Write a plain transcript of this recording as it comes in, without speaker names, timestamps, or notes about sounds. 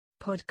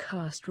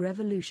Podcast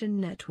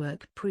Revolution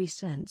Network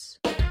presents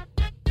The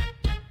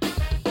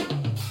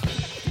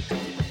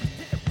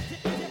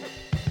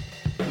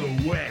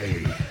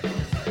Way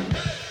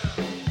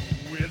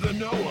with a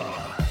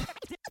Noah.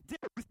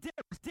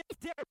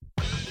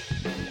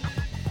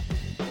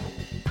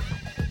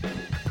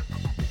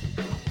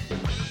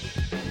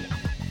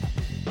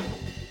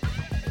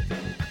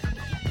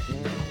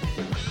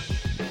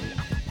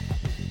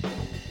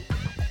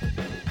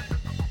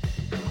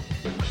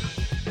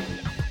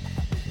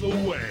 The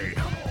Way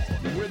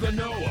with a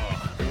Noah.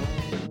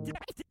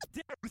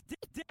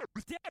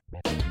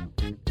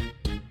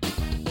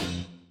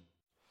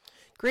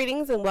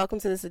 Greetings and welcome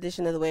to this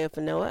edition of The Way of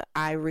Noah.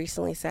 I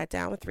recently sat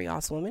down with three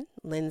awesome women,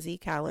 Lindsay,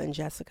 Kyla, and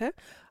Jessica,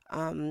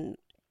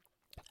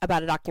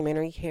 about a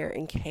documentary, Hair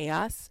in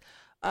Chaos,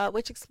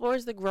 which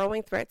explores the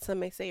growing threat, some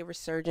may say a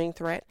resurging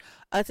threat,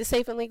 to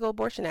safe and legal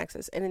abortion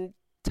access. And in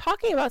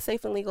talking about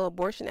safe and legal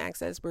abortion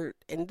access,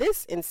 in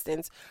this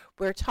instance,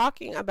 we're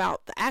talking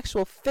about the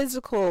actual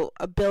physical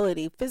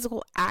ability,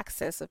 physical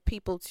access of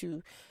people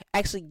to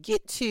actually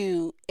get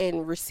to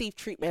and receive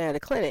treatment at a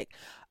clinic.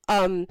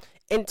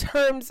 In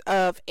terms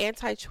of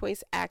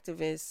anti-choice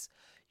activists,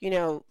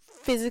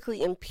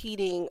 physically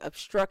impeding,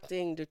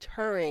 obstructing,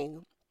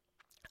 deterring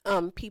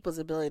people's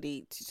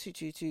ability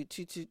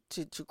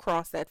to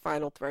cross that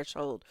final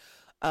threshold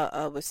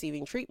of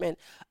receiving treatment.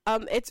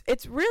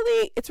 It's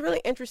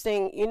really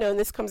interesting, and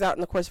this comes out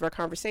in the course of our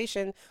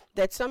conversation,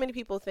 that so many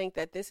people think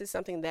that this is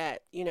something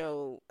that,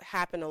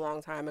 happened a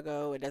long time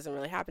ago. It doesn't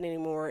really happen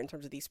anymore in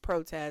terms of these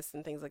protests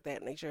and things like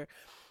that nature.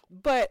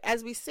 But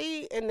as we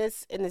see in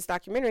this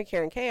documentary,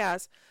 Hair in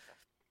Chaos,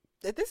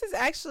 that this is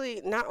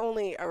actually not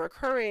only a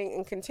recurring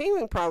and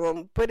continuing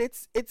problem, but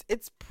it's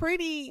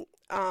pretty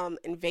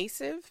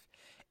invasive.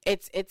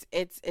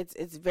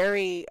 It's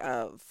very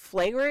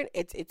flagrant.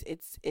 It's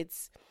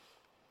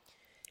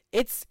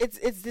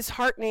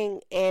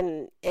disheartening,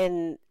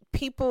 and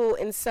people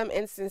in some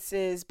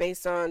instances,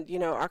 based on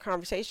our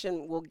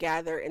conversation, will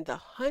gather in the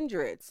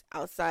hundreds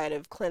outside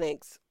of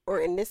clinics, or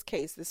in this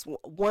case, the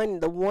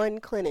one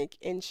clinic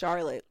in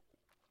Charlotte,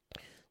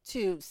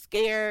 to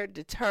scare,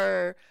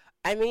 deter.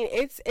 I mean,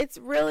 it's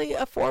really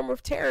a form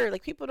of terror.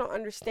 Like, people don't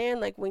understand,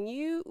 like, when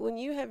you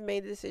have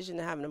made the decision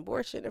to have an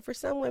abortion, and for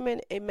some women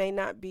it may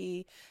not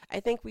be. I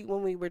think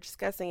when we were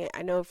discussing it,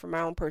 I know from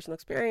my own personal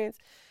experience,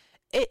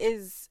 it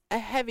is a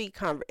heavy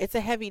it's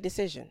a heavy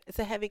decision. It's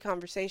a heavy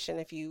conversation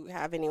if you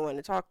have anyone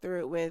to talk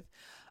through it with.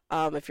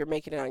 If you're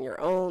making it on your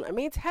own, I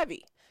mean, it's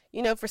heavy.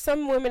 For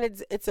some women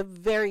it's a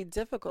very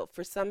difficult.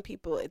 For some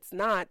people it's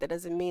not. That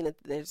doesn't mean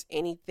that there's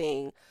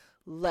anything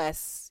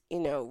less,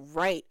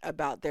 right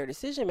about their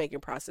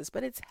decision-making process,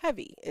 but it's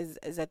heavy is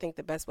I think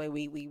the best way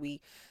we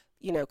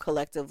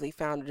collectively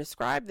found to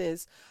describe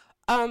this.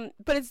 But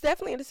it's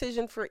definitely a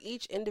decision for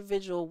each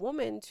individual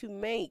woman to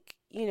make,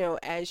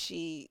 as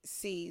she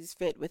sees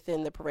fit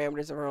within the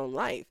parameters of her own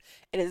life.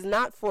 It is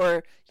not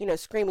for,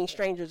 screaming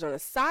strangers on a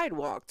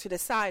sidewalk to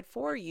decide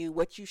for you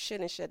what you should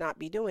and should not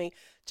be doing,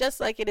 just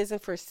like it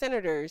isn't for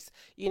senators,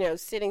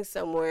 sitting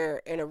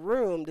somewhere in a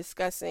room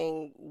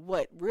discussing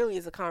what really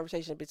is a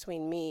conversation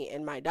between me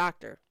and my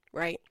doctor,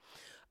 right?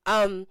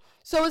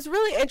 So it's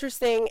really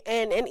interesting,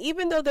 and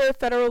even though there are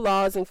federal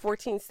laws in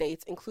 14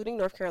 states, including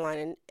North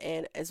Carolina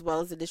and as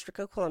well as the District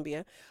of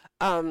Columbia,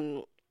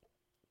 even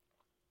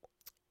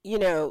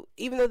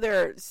though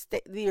there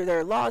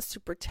are laws to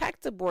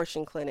protect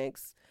abortion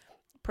clinics,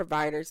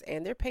 providers,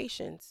 and their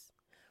patients,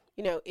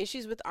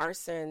 issues with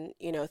arson,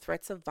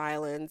 threats of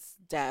violence,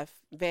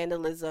 death,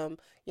 vandalism,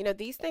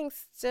 these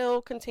things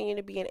still continue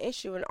to be an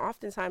issue, and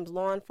oftentimes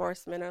law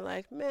enforcement are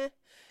like, meh.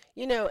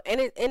 And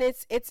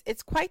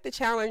it's quite the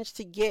challenge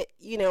to get,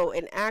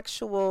 an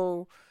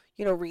actual,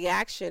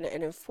 reaction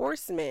and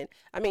enforcement.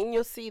 I mean,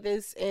 you'll see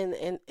this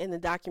in the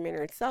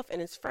documentary itself,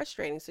 and it's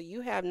frustrating. So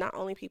you have not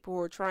only people who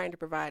are trying to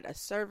provide a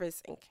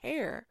service and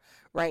care,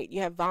 right?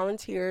 You have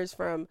volunteers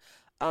from,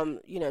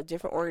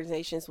 different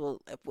organizations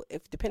will,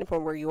 if depending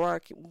upon where you are,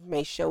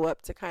 may show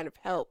up to kind of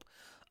help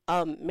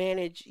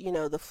manage,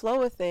 the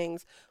flow of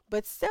things.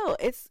 But still,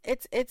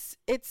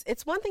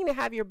 it's one thing to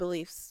have your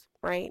beliefs,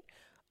 right?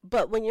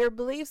 But when your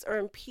beliefs are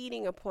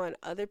impeding upon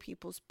other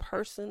people's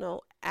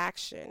personal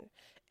action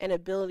and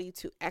ability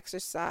to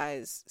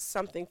exercise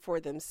something for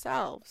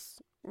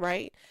themselves,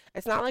 right?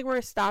 It's not like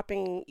we're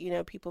stopping,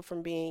 people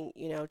from being,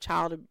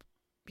 child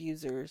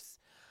abusers,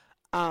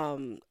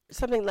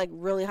 something like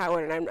really high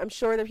order. And I'm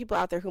sure there are people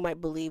out there who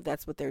might believe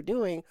that's what they're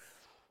doing.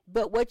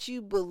 But what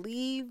you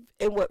believe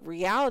and what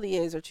reality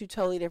is are two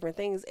totally different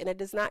things. And it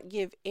does not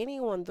give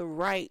anyone the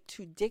right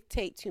to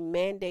dictate, to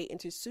mandate, and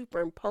to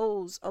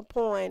superimpose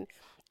upon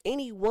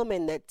any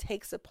woman that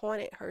takes upon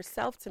it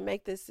herself to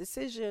make this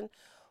decision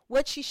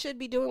what she should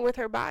be doing with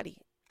her body.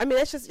 I mean,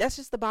 that's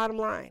just the bottom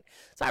line.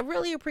 So I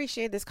really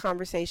appreciate this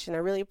conversation. I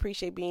really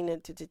appreciate being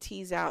able to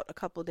tease out a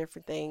couple of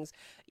different things.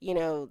 You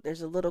know,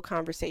 there's a little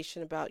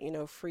conversation about, you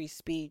know, free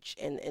speech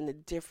and the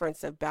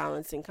difference of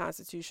balancing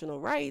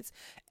constitutional rights.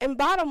 And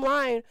bottom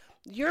line,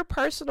 your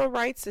personal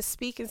rights to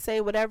speak and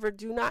say whatever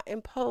do not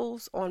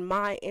impose on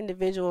my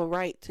individual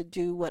right to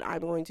do what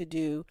I'm going to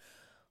do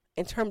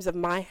in terms of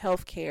my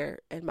health care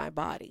and my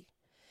body.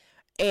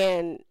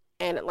 And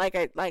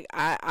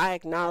I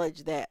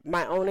acknowledge that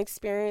my own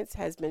experience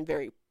has been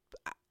very,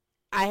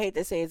 I hate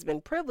to say it's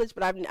been privileged,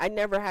 but I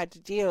never had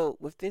to deal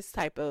with this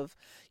type of,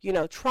 you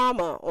know,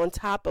 trauma on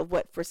top of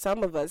what for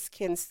some of us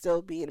can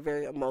still be a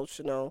very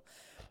emotional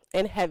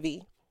and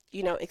heavy,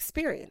 you know,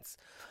 experience.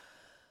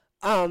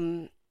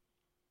 You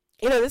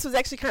know, this was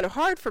actually kind of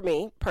hard for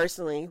me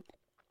personally,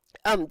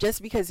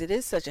 just because it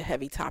is such a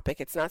heavy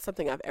topic. It's not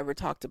something I've ever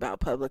talked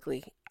about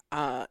publicly.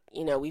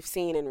 You know, we've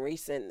seen in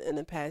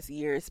the past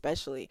year,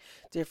 especially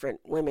different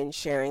women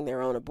sharing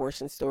their own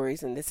abortion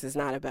stories, and this is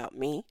not about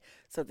me,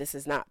 so this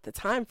is not the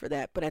time for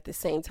that. But at the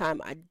same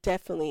time, I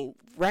definitely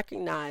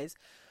recognize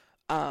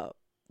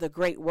the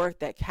great work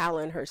that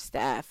Kala and her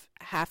staff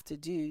have to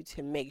do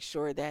to make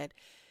sure that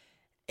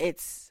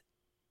it's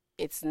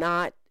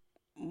not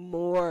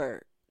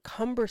more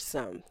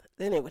cumbersome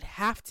than it would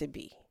have to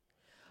be.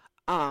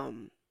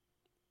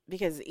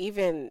 Because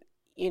even,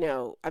 you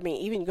know, I mean,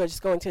 even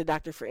just going to the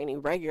doctor for any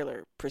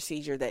regular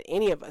procedure that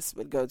any of us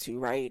would go to,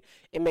 right?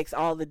 It makes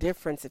all the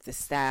difference if the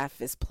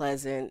staff is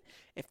pleasant,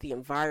 if the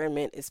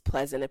environment is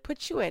pleasant. It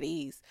puts you at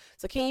ease.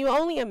 So can you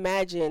only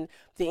imagine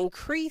the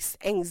increased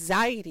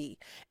anxiety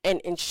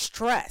and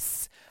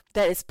stress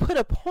that is put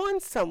upon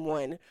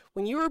someone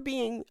when you are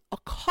being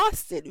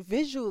accosted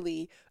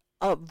visually,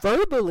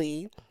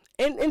 verbally,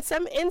 and in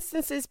some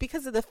instances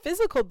because of the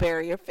physical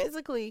barrier,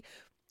 physically,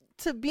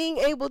 to being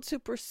able to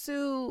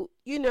pursue,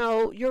 you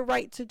know, your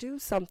right to do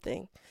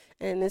something.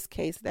 And in this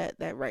case, that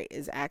right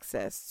is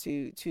access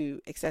to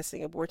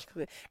accessing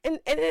abortion.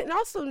 And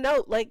also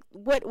note, like,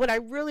 what I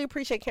really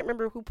appreciate, can't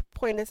remember who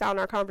pointed this out in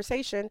our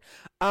conversation.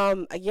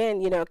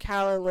 Again, you know,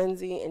 Kala,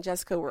 Lindsay, and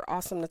Jessica were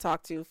awesome to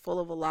talk to, full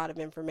of a lot of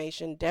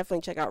information.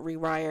 Definitely check out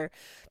Rewire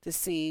to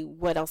see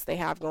what else they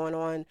have going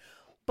on.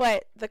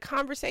 But the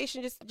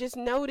conversation, just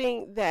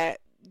noting that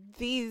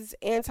these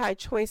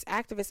anti-choice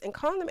activists, and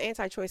calling them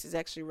anti-choice is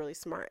actually really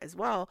smart as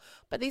well,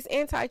 but these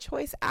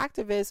anti-choice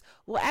activists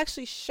will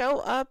actually show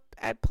up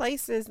at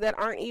places that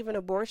aren't even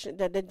abortion,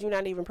 that do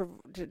not even,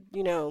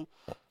 you know,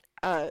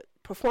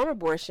 perform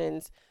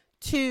abortions,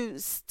 to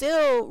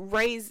still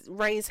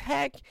raise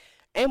heck,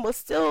 and will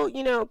still,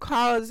 you know,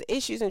 cause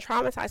issues and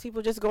traumatize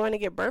people just going to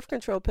get birth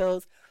control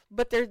pills,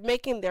 but they're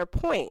making their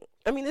point.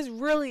 I mean, this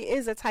really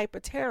is a type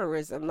of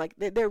terrorism. Like,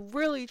 they're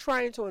really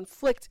trying to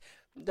inflict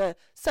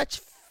such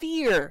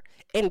fear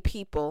in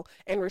people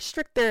and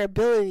restrict their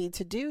ability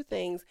to do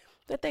things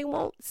that they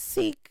won't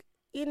seek,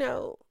 you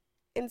know,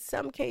 in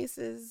some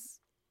cases,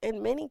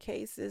 in many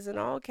cases, in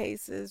all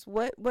cases,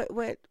 what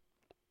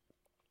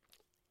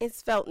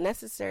is felt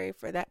necessary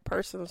for that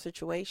personal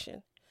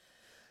situation.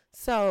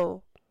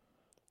 So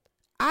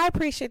I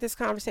appreciate this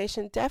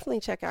conversation.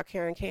 Definitely check out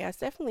Karen Chaos.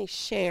 Definitely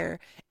share.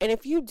 And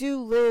if you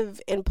do live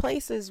in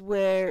places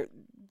where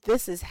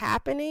this is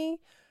happening,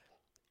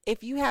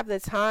 if you have the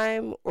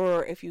time,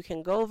 or if you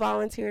can go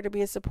volunteer to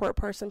be a support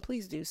person,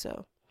 please do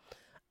so.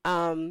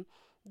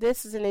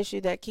 This is an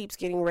issue that keeps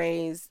getting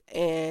raised,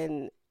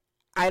 and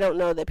I don't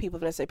know that people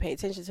have necessarily paid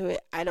attention to it.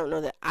 I don't know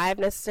that I've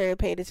necessarily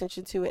paid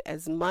attention to it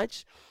as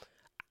much.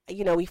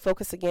 You know, we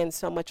focus again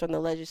so much on the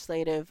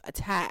legislative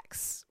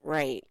attacks,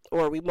 right?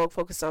 Or we more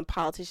focus on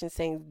politicians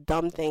saying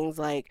dumb things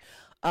like,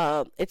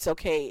 it's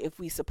okay if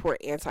we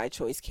support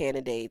anti-choice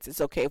candidates.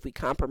 It's okay if we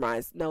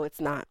compromise. No, it's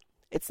not.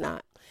 It's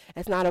not.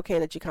 It's not okay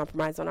that you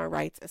compromise on our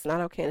rights. It's not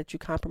okay that you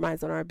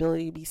compromise on our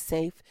ability to be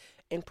safe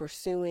in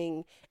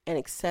pursuing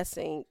and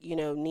accessing, you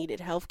know, needed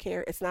health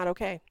care. It's not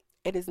okay.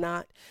 It is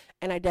not.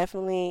 And I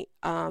definitely,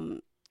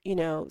 you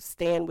know,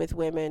 stand with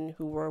women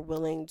who are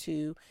willing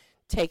to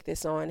take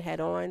this on head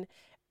on.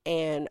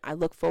 And I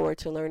look forward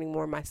to learning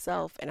more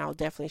myself, and I'll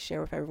definitely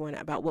share with everyone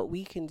about what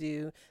we can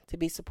do to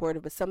be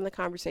supportive. But some of the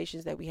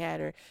conversations that we had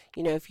are,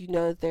 you know, if you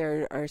know that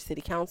there are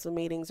city council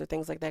meetings or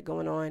things like that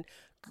going on,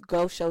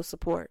 go show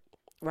support,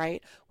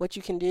 right? What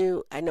you can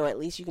do, I know at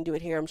least you can do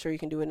it here, I'm sure you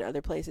can do it in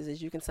other places,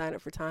 is you can sign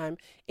up for time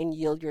and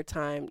yield your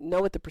time.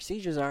 Know what the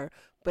procedures are,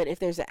 but if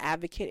there's an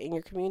advocate in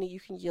your community, you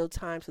can yield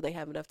time so they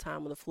have enough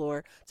time on the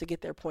floor to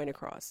get their point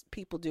across.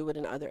 People do it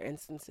in other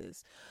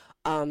instances.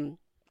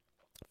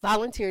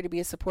 Volunteer to be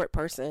a support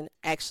person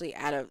actually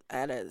at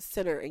a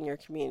center in your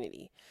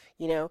community.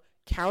 You know,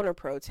 counter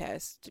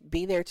protest,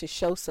 be there to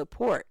show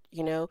support.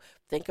 You know,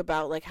 think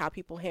about like how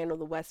people handle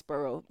the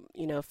Westboro,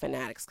 you know,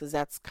 fanatics, because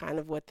that's kind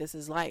of what this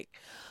is like.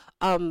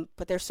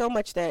 But there's so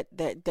much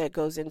that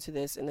goes into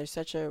this, and there's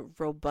such a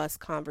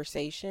robust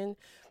conversation.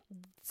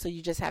 So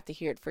you just have to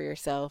hear it for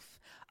yourself,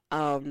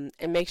 and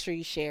make sure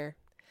you share.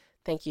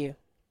 Thank you.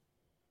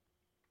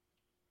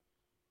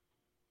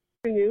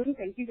 afternoon.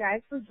 Thank you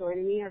guys for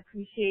joining me. I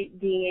appreciate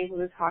being able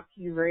to talk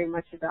to you very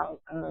much about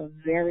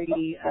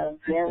very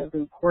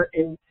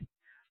important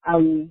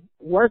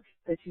work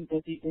that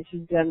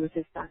you've done with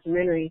this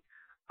documentary.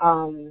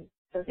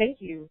 So thank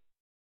you.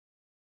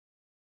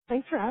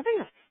 Thanks for having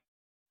us.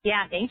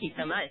 Yeah, thank you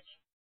so much.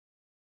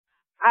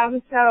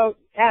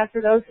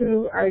 For those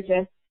who are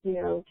just,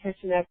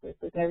 catching up with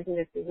everything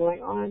that's been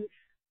going on,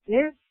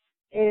 this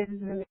is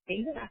an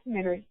amazing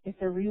documentary. It's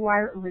a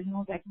Rewire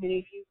original documentary.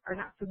 If you are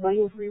not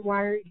familiar with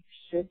Rewire, you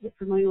should get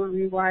familiar with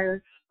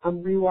Rewire.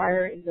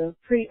 Rewire is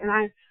and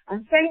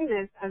I'm saying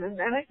this, and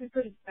I'm actually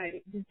pretty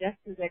excited because Jess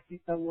is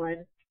actually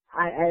someone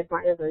I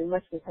admire very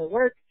much with her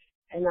work,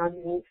 and I'm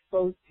being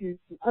exposed to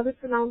some other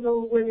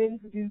phenomenal women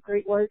who do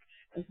great work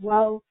as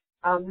well.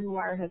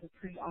 Rewire has a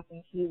pretty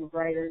awesome team of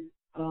writers,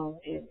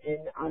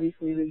 and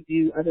obviously they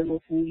do other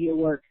multimedia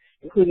work,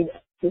 including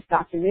this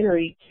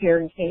documentary, Care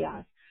and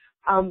Chaos.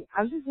 I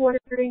was just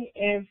wondering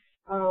if,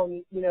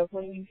 if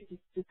one of you could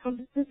just come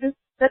to just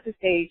set the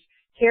stage.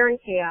 Care and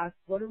Chaos,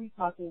 what are we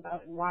talking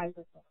about and why is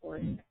this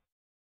important?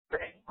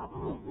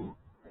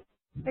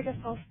 I guess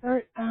I'll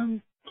start.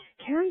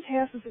 Care and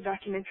Chaos is a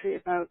documentary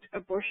about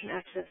abortion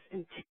access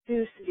in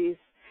two cities,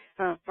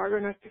 Fargo,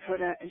 North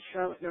Dakota, and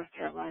Charlotte, North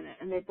Carolina,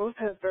 and they both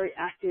have very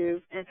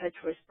active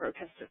anti-choice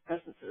protester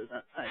presences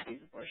outside these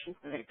abortion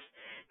clinics.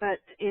 But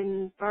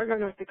in Fargo,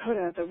 North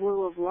Dakota, the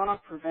rule of law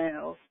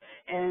prevails,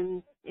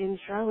 and in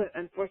Charlotte,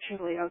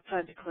 unfortunately,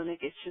 outside the clinic,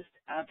 it's just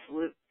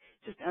absolute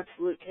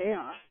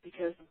chaos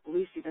because the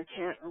police either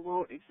can't or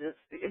won't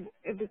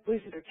the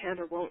police either can't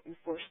or won't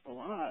enforce the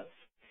laws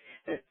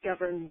that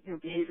govern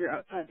behavior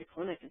outside the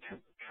clinic in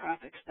terms of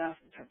traffic stuff,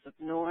 in terms of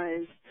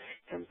noise,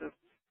 in terms of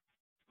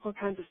all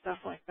kinds of stuff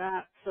like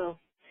that. So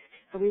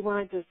we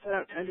wanted to set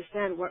out to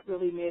understand what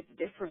really made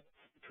the difference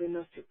between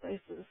those two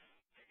places.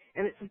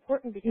 And it's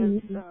important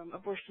because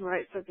abortion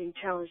rights are being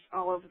challenged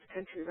all over the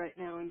country right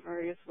now in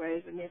various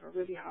ways, and we have a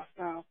really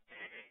hostile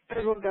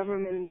federal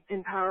government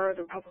in power.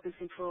 The Republicans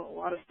control a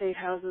lot of state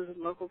houses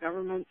and local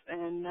governments,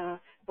 and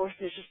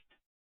abortion is just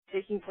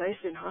taking place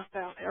in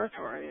hostile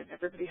territory, and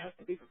everybody has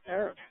to be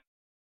prepared.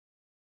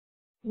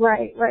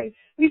 Right.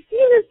 We've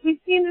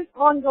seen this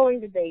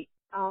ongoing debate.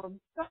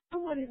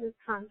 Somewhat in this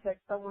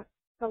context,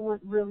 somewhat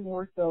really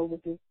more so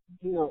with this,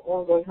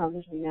 ongoing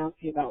conversation we now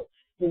see about,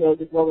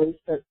 this woman's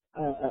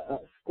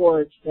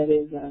scourge that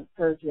is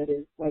scourge that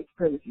is white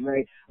supremacy,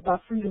 right?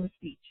 About freedom of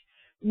speech.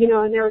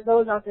 And there are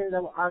those out there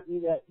that will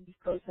argue that these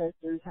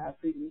protesters have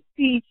freedom of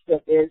speech,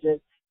 that they're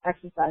just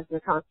exercising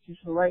their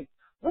constitutional rights.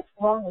 What's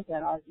wrong with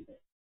that argument?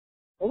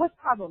 Well, what's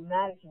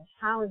problematic and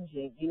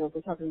challenging, if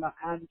we're talking about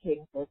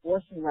advocating for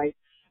abortion rights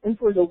and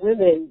for the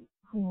women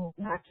who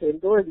have to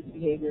endure this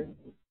behavior,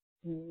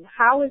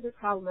 how is it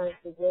problematic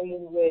the way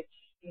in which,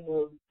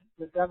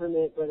 the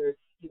government, whether it's,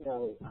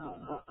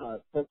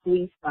 the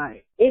police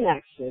by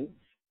inaction,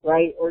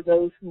 right, or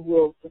those who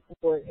will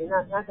support, and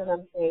not that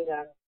I'm saying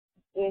that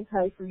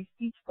anti-free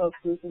speech folks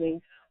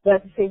listening, but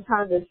at the same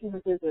time, there's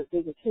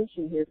a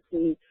tension here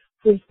between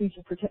free speech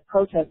and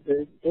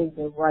protesters and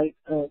the right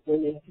of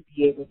women to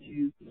be able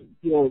to,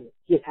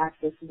 get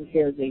access to the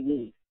care they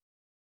need.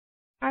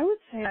 I would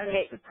say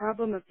that's the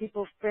problem of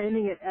people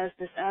framing it as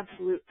this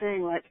absolute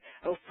thing, like,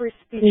 free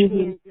speech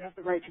means you have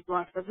the right to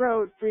block the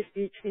road. Free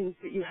speech means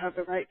that you have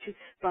the right to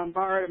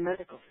bombard a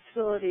medical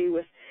facility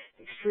with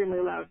extremely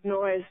loud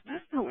noise.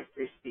 That's not what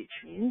free speech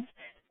means.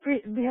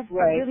 We have a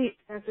really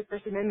expansive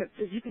First Amendment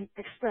that says you can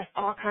express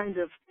all kinds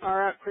of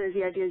far-out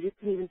crazy ideas. You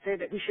can even say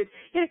that we should,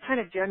 in a kind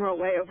of general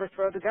way,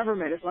 overthrow the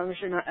government as long as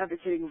you're not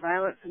advocating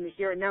violence in the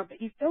here and now. But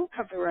you don't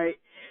have the right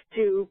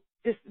to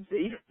there's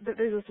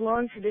this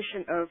long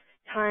tradition of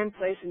time,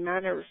 place, and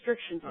manner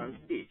restrictions on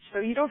speech. So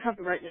you don't have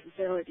the right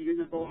necessarily to use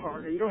a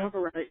bullhorn, or you don't have a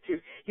right to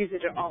use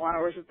it at all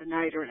hours of the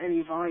night or in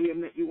any volume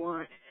that you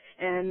want.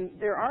 And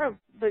there are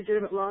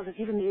legitimate laws that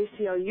even the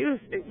ACLU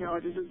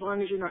acknowledges, as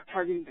long as you're not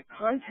targeting the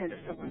content of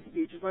someone's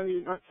speech, as long as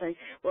you're not saying,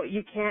 well,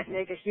 you can't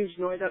make a huge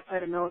noise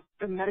outside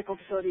a medical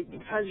facility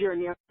because you're a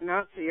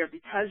neo-Nazi or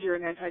because you're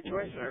an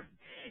anti-choicer.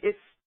 As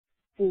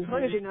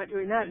long as you're not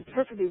doing that, it's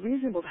perfectly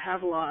reasonable to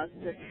have laws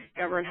to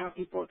govern how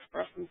people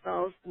express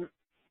themselves, and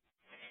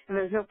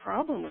there's no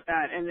problem with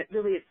that. And it's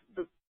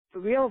the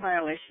real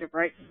violation of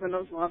rights is when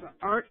those laws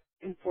aren't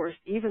enforced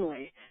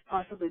evenly,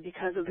 possibly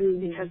because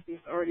the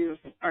authorities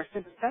are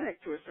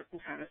sympathetic to a certain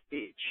kind of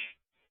speech.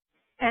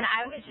 And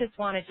I would just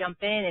want to jump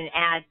in and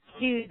add,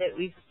 too, that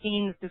we've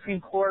seen the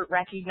Supreme Court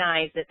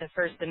recognize that the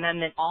First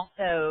Amendment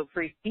also,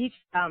 free speech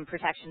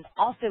protections,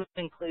 also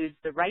includes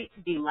the right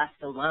to be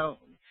left alone.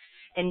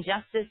 And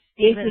Justice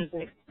Stevens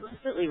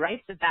explicitly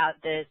writes about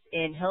this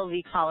in Hill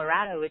v.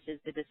 Colorado, which is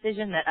the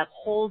decision that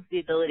upholds the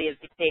ability of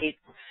the states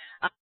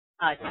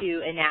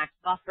to enact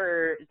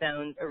buffer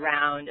zones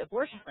around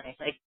abortion clinics,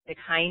 like the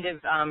kind of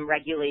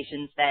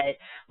regulations that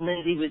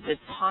Lindsay was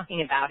just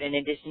talking about, in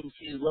addition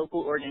to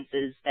local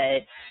ordinances that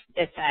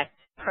affect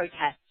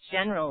protests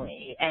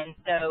generally. And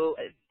so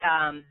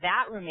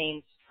that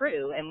remains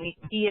true, and we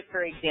see it,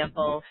 for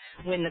example,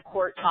 when the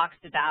court talks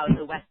about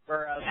the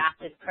Westboro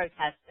Baptist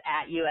protests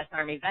at U.S.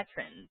 Army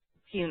veterans.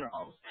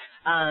 funerals,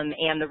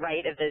 and the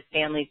right of those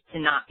families to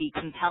not be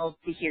compelled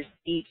to hear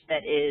speech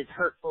that is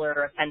hurtful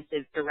or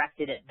offensive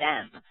directed at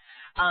them.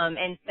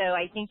 And so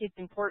I think it's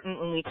important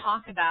when we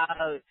talk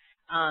about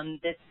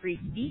this free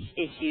speech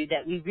issue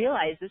that we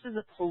realize this is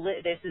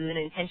an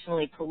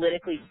intentionally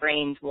politically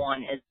framed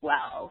one as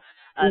well.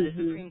 The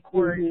Supreme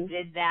Court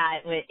did that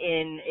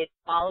in its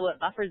follow-up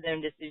buffer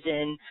zone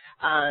decision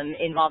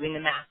involving the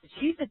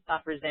Massachusetts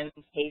buffer zone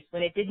case,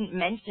 when it didn't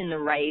mention the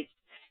rights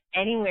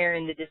anywhere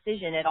in the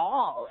decision at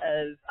all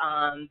of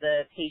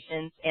the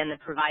patients and the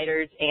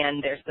providers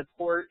and their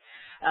support,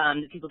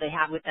 the people they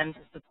have with them to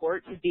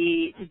support, to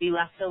be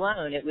left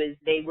alone.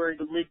 They were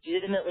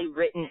legitimately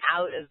written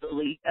out of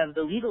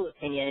the legal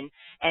opinion,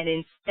 and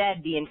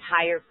instead the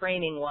entire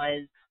framing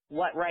was,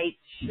 what rights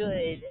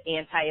should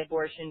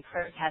anti-abortion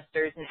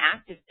protesters and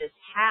activists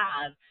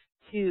have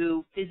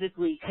to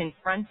physically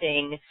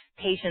confronting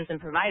patients and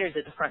providers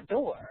at the front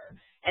door?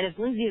 And as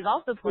Lindsay has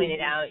also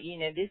pointed out,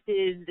 this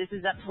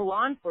is up to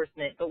law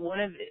enforcement, but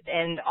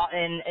and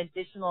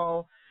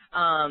additional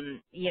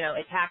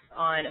attacks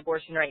on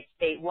abortion rights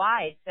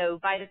statewide. So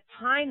by the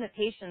time the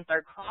patients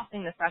are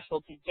crossing the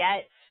threshold to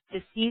get to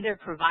see their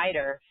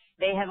provider,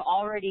 they have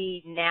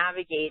already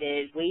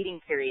navigated waiting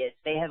periods.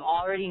 They have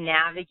already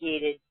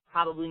navigated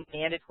probably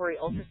mandatory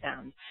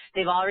ultrasounds.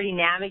 They've already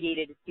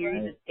navigated a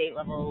series of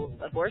state-level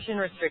abortion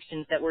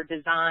restrictions that were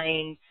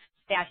designed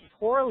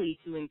statutorily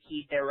to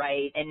impede their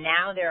right, and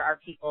now there are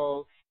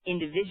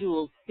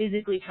individuals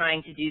physically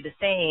trying to do the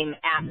same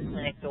at the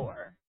clinic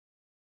door.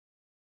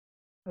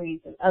 An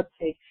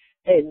uptick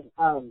in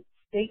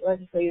state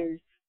legislators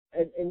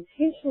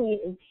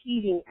intentionally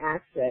impeding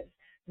access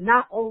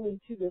not only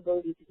to the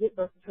ability to get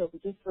birth control,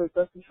 but just for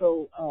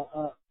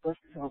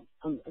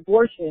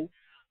abortion,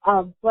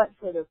 but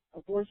for the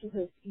abortion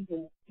clinics to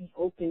even be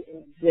open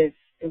and exist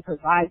and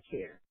provide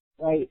care,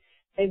 right?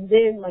 And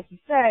then, like you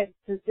said,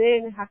 to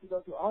then have to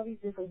go through all these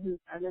different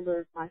hoops. I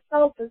remember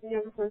myself as a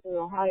younger person in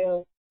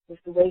Ohio with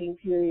the waiting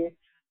period.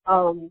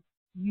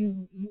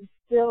 You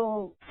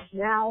still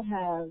now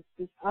have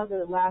this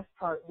other last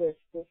part with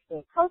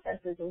the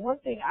protesters. And one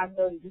thing I've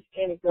noticed just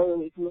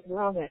anecdotally from looking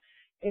around that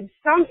in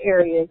some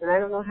areas, and I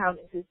don't know how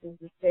this is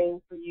the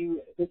same for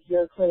you with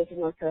your clinic in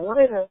North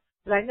Carolina,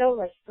 but I know,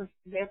 like, for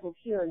example,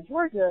 here in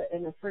Georgia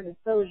and a friend in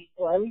Philly,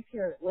 or at least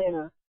here in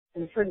Atlanta,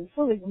 and a friend in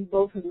Philly, we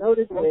both have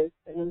noticed this,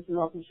 and this is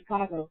also in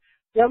Chicago,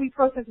 there'll be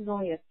protesters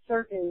only at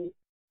certain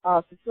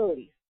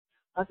facilities.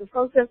 So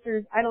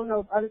protesters, I don't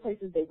know if other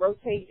places they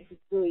rotate, if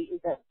it's really,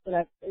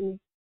 and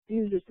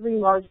these are three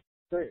large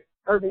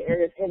urban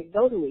areas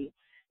anecdotally,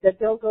 that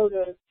they'll go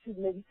to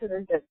maybe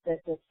centers that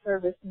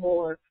service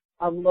more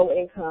low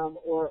income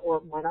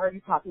or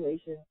minority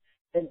populations,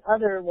 and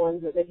other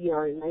ones that maybe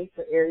are in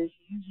nicer areas.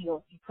 You usually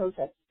don't see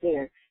protesters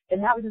there.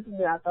 And that was just something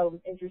that I thought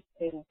was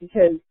interesting,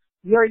 because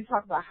we already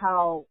talked about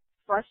how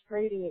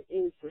frustrating it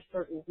is for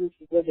certain groups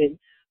of women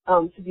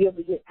to be able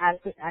to get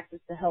adequate access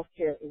to health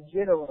care in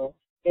general.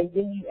 And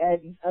then you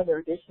add these other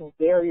additional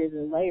barriers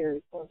and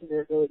layers onto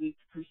their ability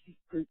to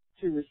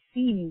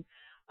receive,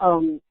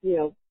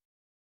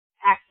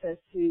 access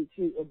to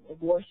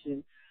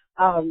abortion.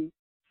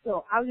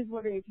 So I was just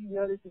wondering if you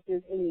noticed if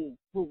there's any,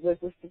 this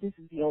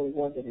is the only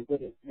one that it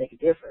wouldn't make a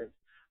difference.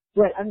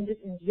 But I mean,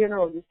 just in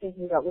general, just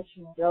thinking about what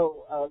you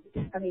know of,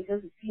 I mean,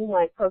 does it seem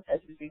like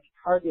protesters maybe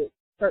target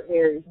certain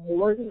areas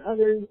more than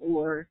others,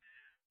 or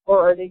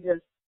are they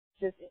just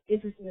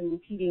interested in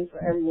impeding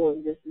for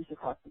everyone just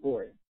across the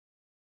board?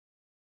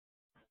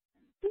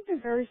 I think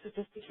they're very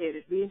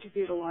sophisticated. We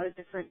interviewed a lot of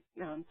different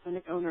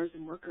clinic owners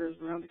and workers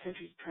around the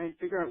country to try and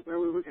figure out where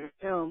we were going to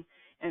film.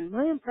 And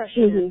my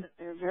impression is that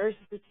they're very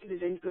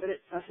sophisticated and good at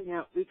sussing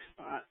out weak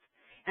spots.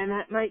 And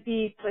that might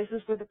be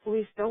places where the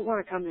police don't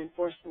want to come and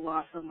enforce the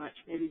law so much,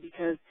 maybe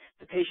because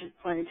the patient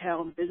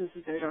clientele and the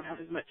businesses there don't have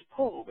as much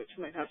pull, which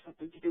might have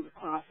something to do with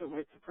class or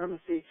white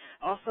supremacy.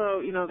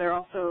 Also, they're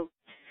also,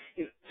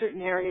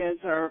 certain areas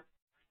are,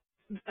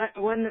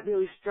 one that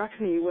really struck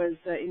me was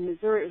in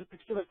Missouri. It was a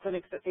particular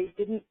clinic that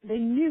they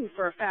knew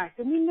for a fact,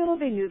 and we know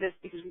they knew this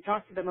because we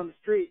talked to them on the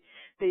street,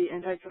 the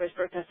anti-choice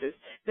protesters,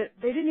 that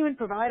they didn't even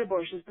provide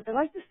abortions, but they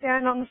like to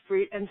stand on the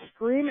street and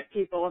scream at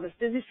people on this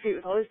busy street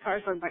with all these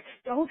cars going by,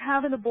 don't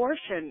have an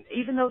abortion,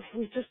 even though he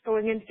was just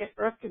going in to get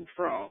birth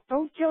control.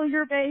 Don't kill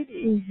your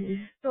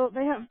baby. So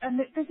they have, and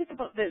they think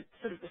about the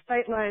sort of the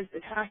sight lines,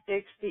 the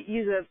tactics, the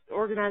ease of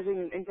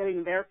organizing and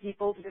getting their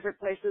people to different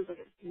places. If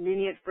it's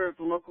convenient for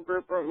the local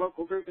group, or a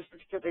local group is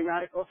particularly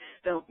radical,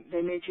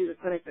 they may choose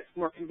a clinic that's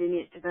more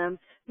convenient to them.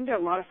 I think there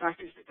are a lot of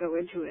factors that go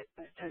into it,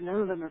 but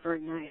none of them are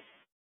very nice.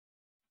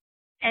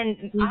 And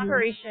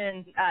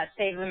Operation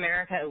Save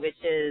America, which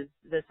is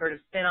the sort of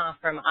spinoff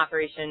from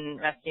Operation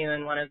Rescue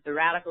and one of the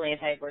radical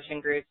anti-abortion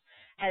groups,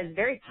 has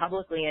very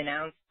publicly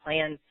announced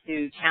plans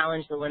to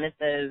challenge the limits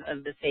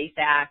of the SAFE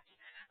Act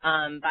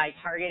by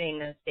targeting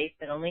those states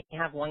that only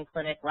have one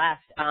clinic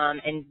left,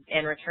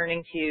 and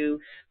returning to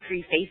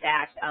pre-FACE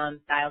Act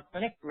style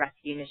clinic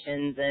rescue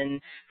missions.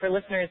 And for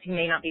listeners who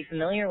may not be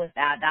familiar with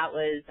that, that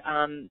was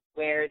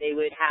where they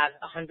would have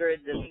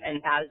hundreds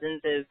and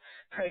thousands of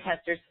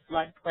protesters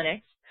flood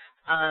clinics,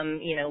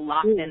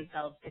 lock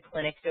themselves to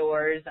clinic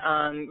doors,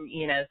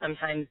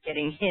 sometimes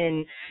getting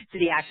in to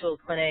the actual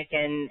clinic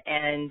and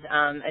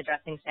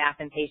addressing staff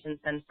and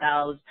patients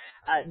themselves.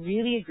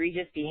 Really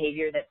egregious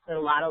behavior that put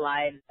a lot of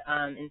lives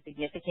in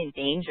significant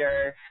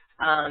danger.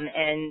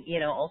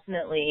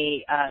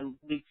 Ultimately,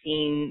 we've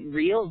seen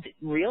real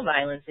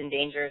violence and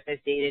danger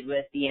associated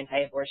with the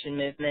anti-abortion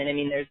movement. I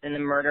mean, there's been the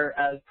murder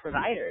of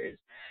providers.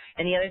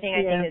 And the other thing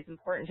I think is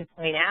important to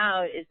point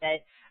out is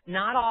that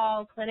not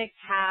all clinics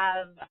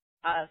have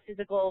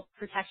physical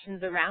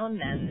protections around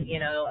them.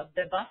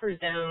 The buffer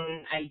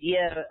zone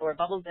idea or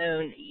bubble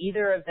zone,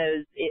 either of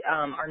those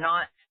are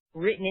not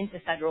written into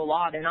federal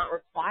law. They're not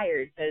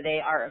required. So they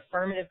are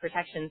affirmative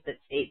protections that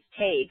states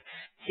take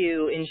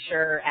to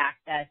ensure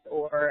access,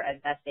 or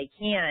as best they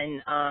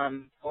can,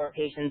 for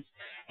patients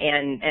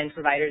and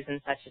providers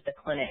and such at the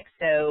clinic.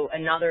 So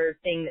another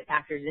thing that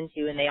factors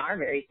into, and they are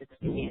very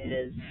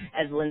sophisticated,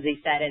 as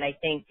Lindsay said, and I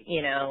think,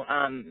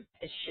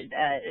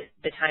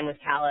 the time with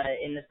Calla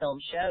in the film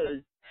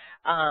shows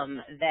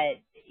that,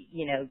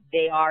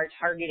 they are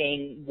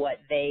targeting what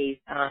they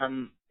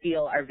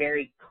feel are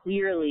very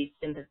clearly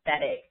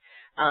sympathetic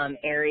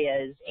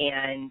areas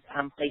and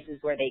places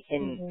where they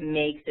can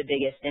make the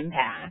biggest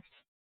impact.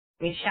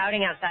 I mean,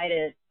 shouting outside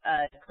a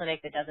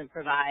clinic that doesn't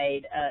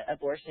provide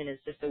abortion is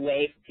just a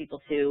way for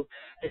people to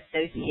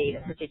associate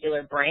a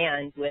particular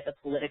brand with a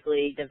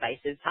politically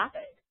divisive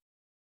topic.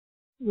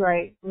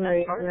 Right.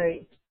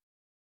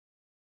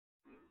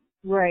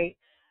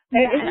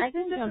 And I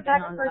can jump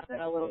in on that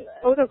a little bit.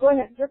 Oh, no, go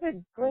ahead. Jump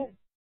in. Go ahead.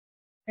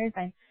 Very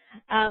fine.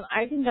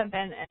 I can jump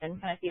in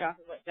and kind of feed off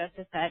of what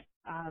Justice said.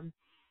 I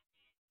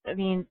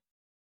mean,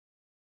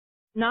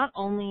 not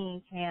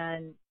only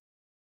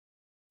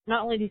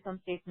do some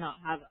states not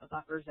have a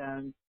buffer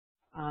zone,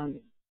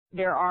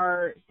 there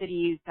are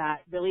cities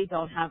that really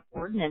don't have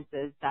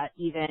ordinances that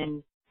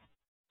even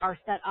are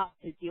set up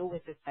to deal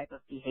with this type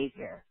of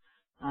behavior.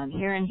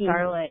 Here in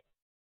Charlotte,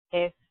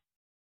 if,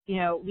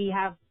 we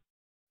have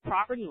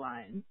property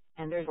lines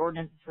and there's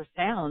ordinances for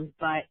sound,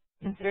 but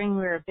considering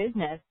we're a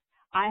business,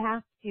 I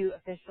have to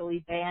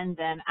officially ban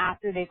them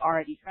after they've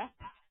already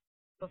trespassed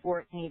before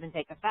it can even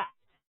take effect.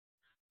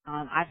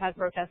 I've had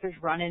protesters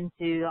run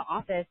into the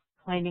office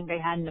claiming they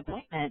had an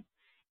appointment,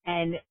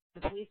 and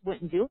the police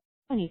wouldn't do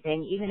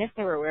anything, even if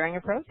they were wearing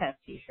a protest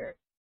T-shirt,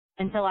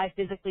 until I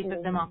physically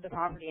took them off the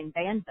property and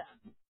banned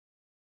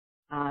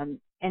them.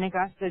 In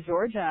Augusta,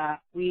 Georgia,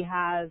 we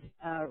have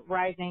a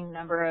rising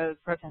number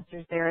of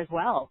protesters there as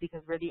well,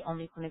 because we're the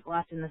only clinic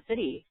left in the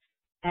city.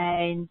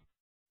 And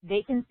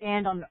they can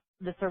stand on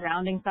the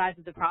surrounding sides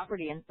of the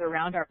property and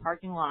surround our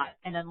parking lot,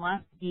 and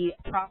unless the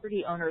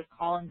property owners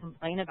call and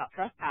complain about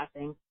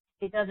trespassing,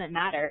 it doesn't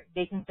matter.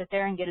 They can sit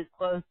there and get as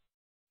close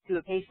to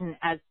a patient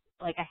as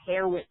like a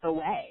hair width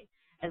away,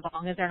 as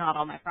long as they're not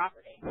on my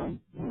property.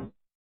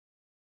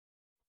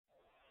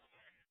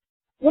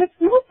 What's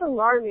most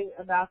alarming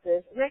about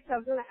this, next I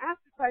was going to ask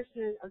a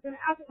question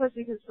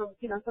because from,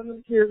 some of the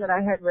materials that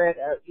I had read,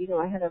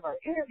 ahead of our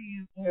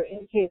interview,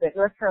 indicate that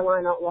North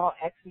Carolina law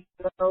actually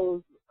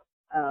goes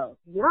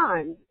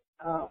beyond,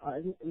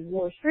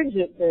 more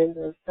stringent than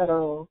the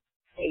federal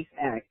FACE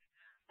Act.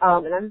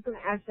 And I'm just going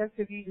to ask Jeff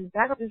if you just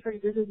back up this for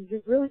your business,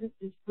 just really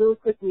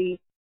quickly.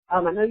 I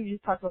know you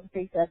just talked about the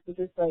FACE Act, but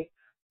just like,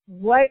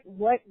 what,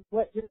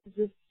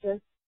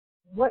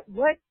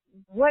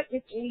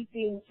 if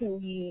anything, can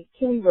we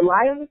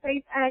rely on the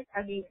FACE Act?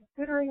 I mean,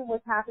 considering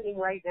what's happening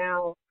right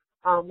now,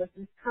 with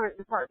this current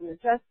Department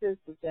of Justice,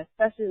 with Jeff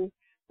Sessions,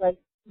 like,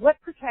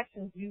 what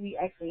protections do we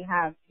actually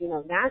have,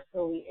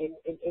 nationally, and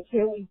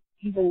can we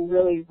even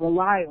really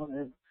rely on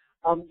them,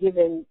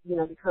 given,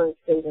 the current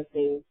state of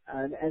things,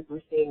 as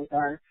we're seeing with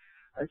our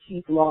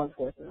chief law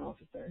enforcement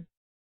officer?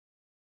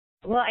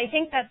 Well, I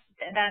think that's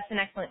an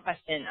excellent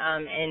question,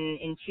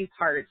 in two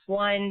parts.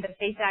 One, the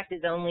FACE Act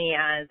is only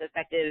as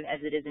effective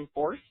as it is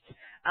enforced,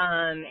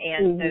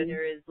 and so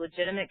there is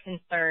legitimate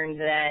concern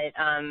that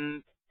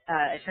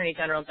Attorney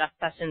General Jeff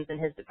Sessions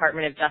and his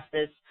Department of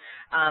Justice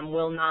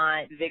will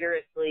not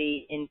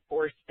vigorously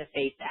enforce the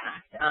FACE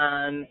Act.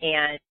 And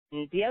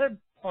the other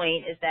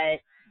point is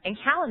that, and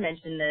Calla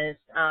mentioned this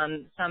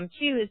some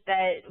too, is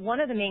that one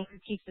of the main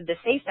critiques of the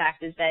FACE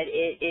Act is that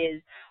it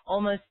is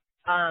almost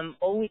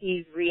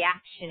always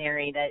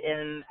reactionary, that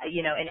an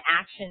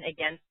action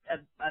against a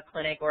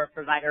clinic or a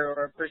provider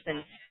or a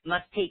person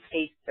must take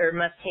place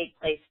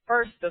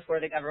first before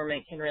the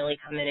government can really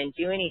come in and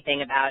do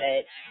anything about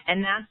it.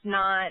 And that's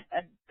not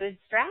a good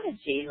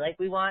strategy. Like,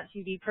 we want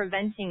to be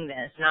preventing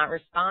this, not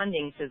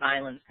responding to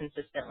violence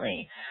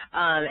consistently.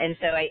 And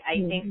so I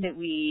think that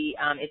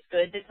it's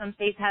good that some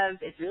states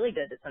it's really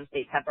good that some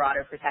states have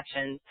broader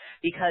protections,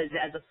 because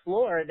as a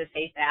floor, the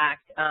FACE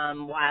Act,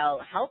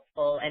 while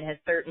helpful and has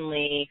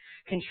certainly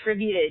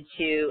contributed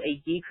to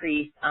a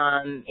decrease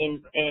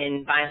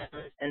in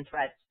violence and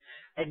threats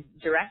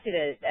directed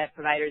at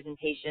providers and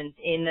patients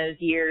in those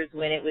years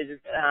when it was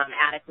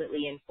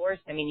adequately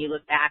enforced. I mean, you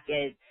look back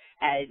at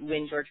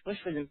when George Bush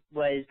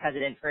was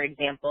president, for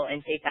example,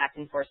 and FACE Act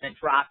enforcement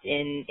dropped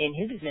in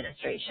his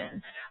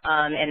administration,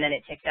 and then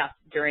it ticked up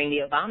during the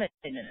Obama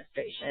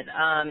administration.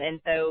 And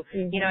so,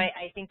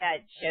 I think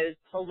that shows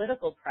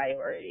political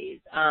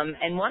priorities.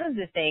 And one of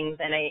the things,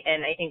 and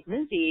I think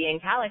Lindsay and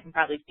Calla can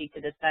probably speak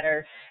to this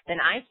better than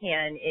I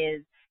can,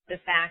 is the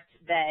fact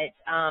that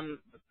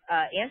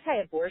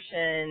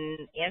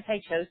anti-abortion,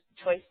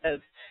 anti-choice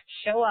folks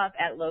show up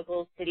at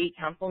local city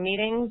council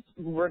meetings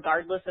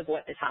regardless of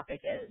what the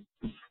topic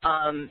is,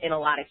 in a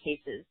lot of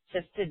cases,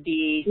 just to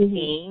be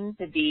seen,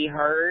 to be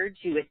heard,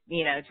 to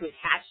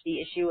attach the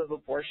issue of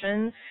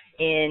abortion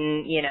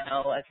in,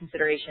 a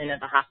consideration of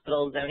the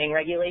hospital zoning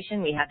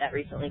regulation. We had that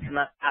recently come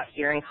up out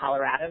here in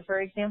Colorado,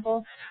 for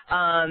example.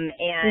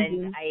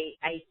 And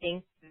I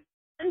think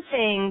one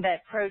thing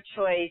that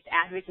pro-choice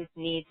advocates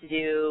need to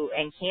do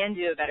and can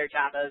do a better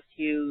job of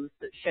to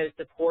show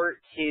support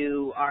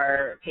to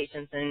our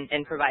patients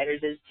and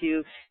providers is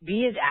to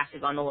be as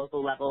active on the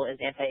local level as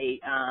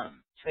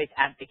anti-choice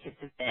advocates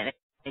have been.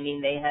 I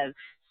mean, they have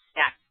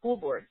staffed school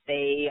boards.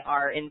 They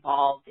are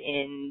involved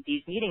in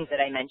these meetings that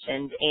I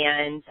mentioned.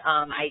 And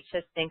I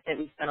just think that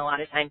we've spent a lot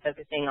of time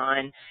focusing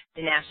on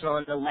the national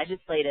and the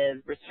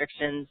legislative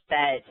restrictions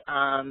that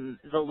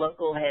the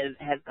local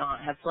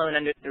have flown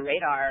under the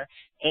radar.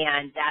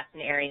 And that's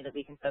an area that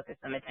we can focus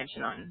some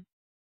attention on.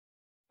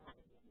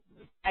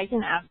 I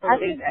can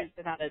absolutely speak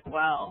to that as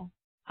well.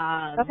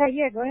 Okay,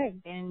 yeah, go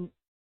ahead.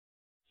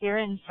 Here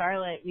in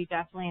Charlotte, we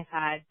definitely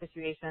have had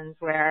situations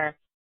where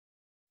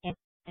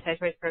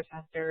anti-choice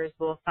protesters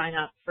will sign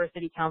up for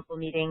city council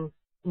meetings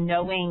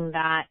knowing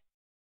that,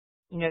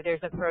 there's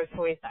a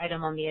pro-choice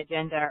item on the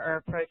agenda or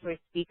a pro-choice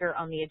speaker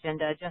on the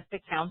agenda just to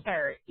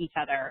counter each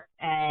other.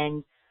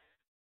 And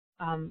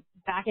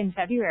back in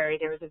February,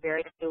 there was a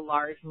very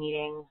large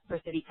meeting for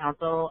city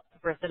council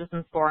for a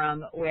citizens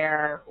forum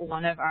where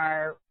one of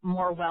our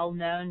more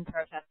well-known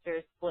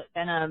protesters, Split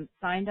Venom,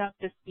 signed up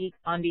to speak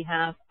on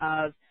behalf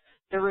of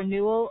the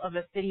renewal of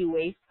a city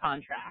waste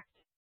contract.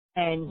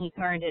 And he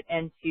turned it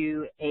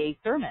into a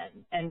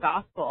sermon and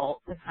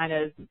gospel to kind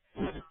of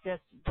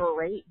just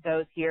berate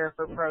those here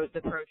for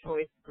the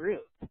pro-choice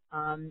group.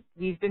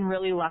 We've been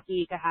really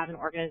lucky to have an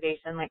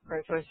organization like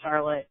Pro-Choice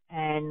Charlotte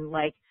and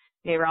like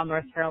NARAL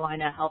North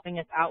Carolina helping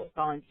us out with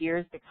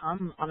volunteers to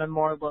come on a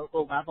more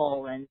local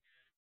level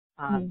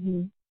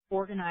and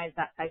organize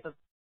that type of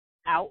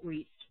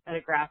outreach at a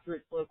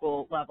grassroots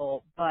local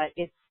level. But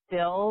it's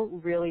still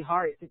really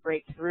hard to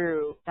break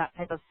through that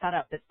type of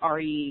setup that's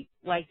already,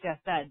 like Jess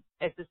said,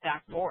 it's a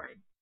stacked board.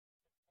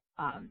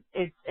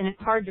 It's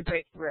hard to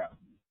break through.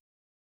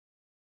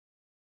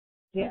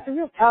 Yeah, it's a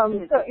real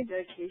testament to the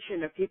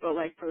dedication of people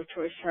like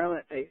Pro-Choice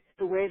Charlotte.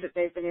 The way that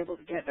they've been able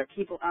to get their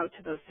people out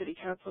to those city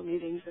council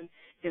meetings and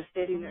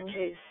stating their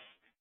case.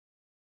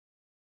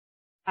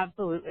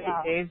 Absolutely,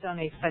 they've done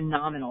a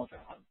phenomenal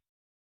job.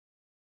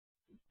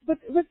 But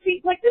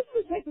see, like, this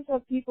is the type of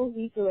stuff people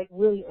need to, like,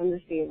 really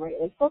understand, right?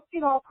 Like, folks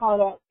get all caught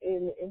up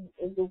in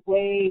the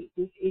way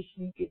this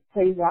issue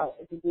plays out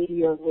in the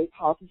media or the way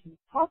politicians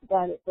talk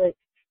about it. But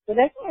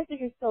that's what I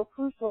think is so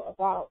crucial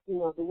about, the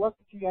work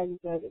that you guys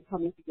have done and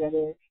coming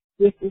together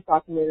with this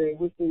documentary,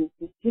 with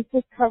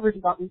this coverage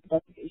about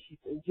reproductive issues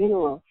in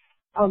general.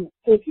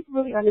 So people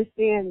really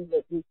understand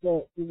that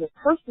the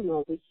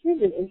personal, the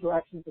human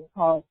interactions and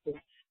costs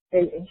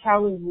and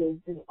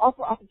challenges and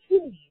also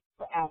opportunities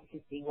for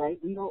advocacy, right?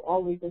 We don't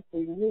always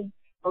necessarily need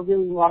a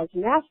really large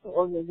national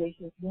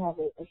organization if you have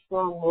a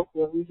strong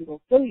local or regional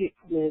affiliate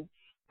come in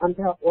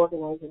to help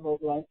organize and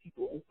mobilize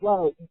people as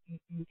well.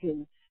 You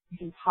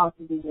can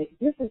possibly make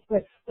a difference.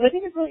 But I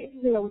think it's really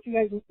interesting that what you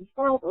guys just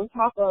described, on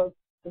top of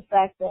the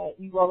fact that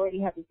you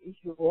already have this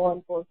issue of law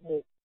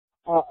enforcement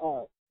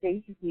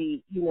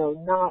basically,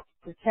 not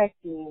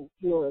protecting,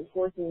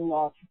 enforcing the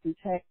law to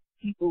protect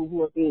people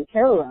who are being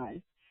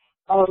terrorized.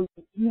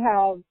 You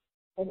have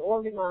an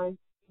organized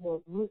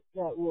group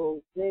that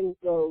will then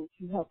go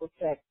to help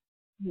affect,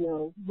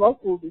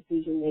 local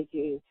decision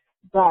making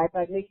by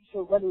making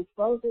sure whether it's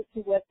relevant to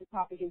what the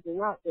topic is or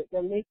not, that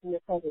they're making their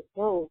presence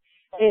known.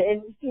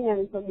 And we've seen that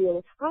in some of the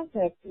other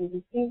contexts, and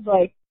it seems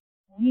like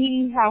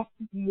we have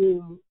to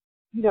do,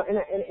 and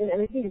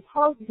I think it's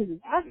hard because as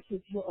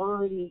advocates, you're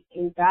already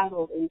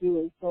embattled and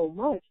doing so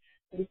much,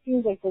 but it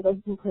seems like for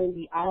those who can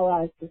be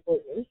allies to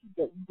certain issues,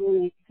 that we really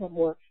need to become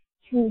more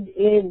tuned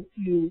in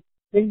to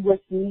maybe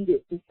what's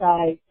needed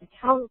besides the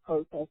counter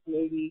protest,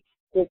 maybe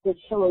that's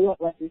showing up,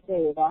 like you're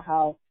saying, about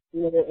how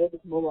they're able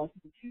to mobilize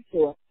people to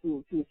show up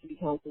to a city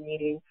council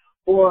meeting,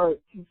 or or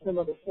to some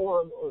other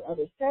forum or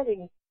other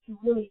setting to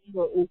really,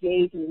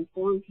 engage and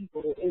inform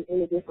people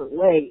in a different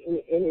way.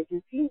 And it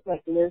just seems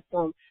like there's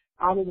some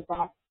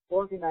out-of-the-box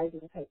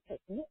organizing type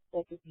techniques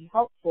that could be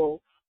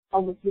helpful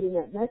with getting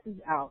that message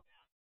out.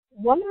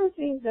 One of the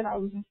things that I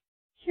was just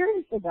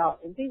curious about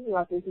and thinking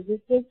about this is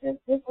this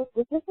was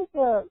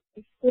a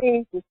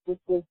experience with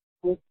the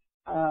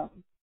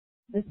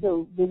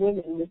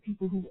women, the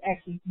people who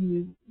actually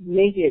do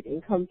make it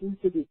and come through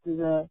to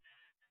the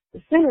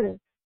center.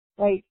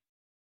 Like,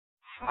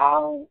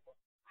 how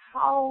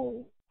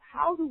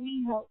do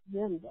we help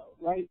them though,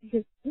 right?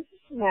 Because this is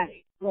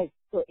traumatic. Like,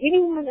 for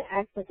anyone that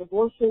acts like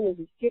abortion is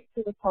a skip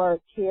to the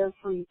park,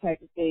 carefree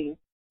type of thing,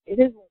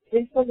 it's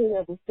something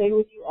that will stay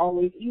with you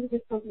always. Even if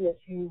it's something that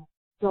you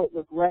don't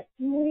regret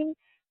doing,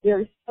 there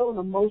is still an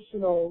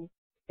emotional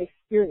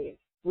experience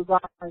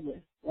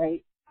regardless,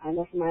 right? I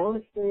know from my own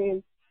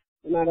experience,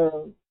 no matter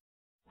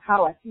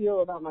how I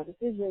feel about my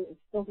decision, it's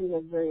something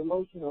that's very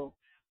emotional.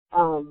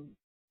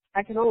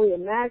 I can only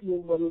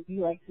imagine what it would be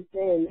like to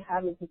then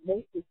having to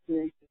make this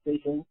serious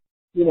decision,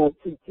 it's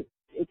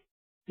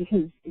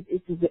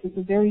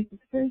a very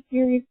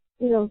serious,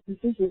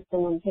 decision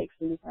someone takes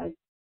and decides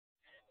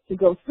to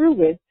go through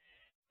with,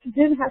 to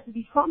then have to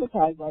be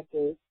traumatized like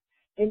this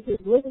and to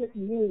live in a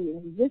community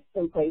and exist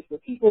someplace where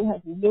people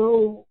have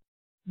no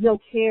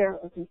care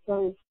or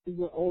concern for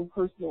your own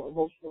personal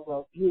emotional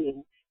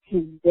well-being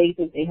because they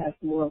think they have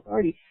some more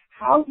authority.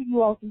 How do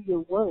you all do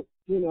your work,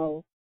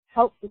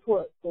 help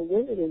support the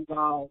women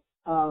involved,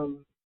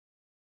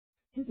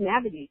 just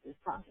navigate this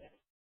process?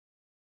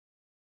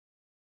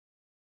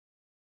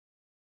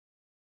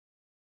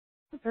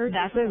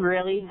 That's a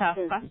really tough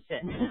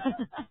question.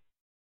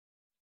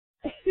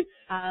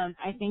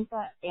 I think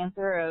the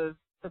answer of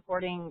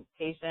supporting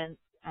patients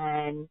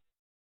and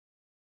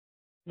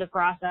the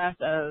process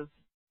of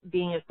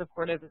being as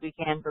supportive as we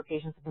can for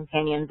patients and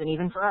companions, and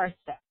even for our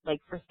staff,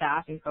 like for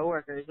staff and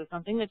coworkers, is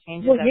something that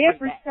changes every day.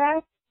 For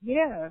staff,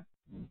 yeah.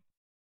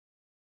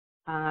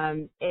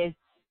 It's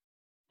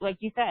like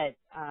you said.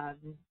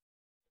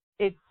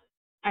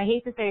 I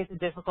hate to say it's a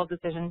difficult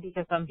decision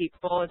because some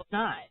people it's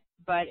not,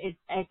 but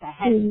it's a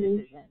heavy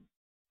decision.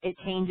 It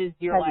changes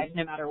your life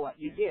no matter what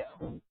you do.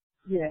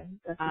 Yeah,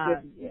 that's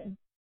a good, yeah.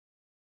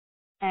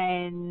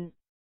 And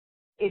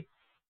it's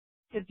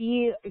to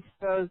be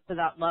exposed to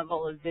that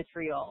level of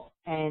vitriol,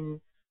 and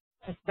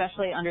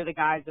especially under the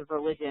guise of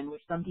religion,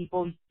 which some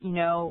people,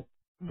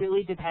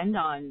 really depend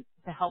on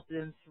to help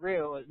them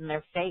through in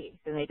their faith,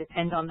 and they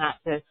depend on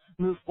that to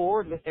move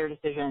forward with their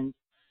decisions.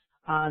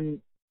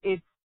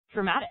 It's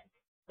traumatic,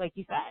 like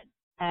you said.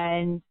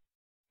 And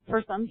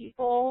for some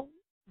people,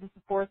 the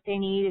support they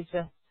need is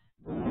just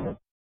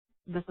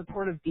the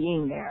support of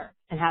being there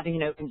and having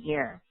an open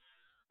ear.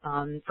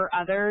 For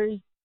others,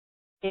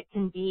 it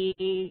can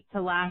be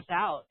to lash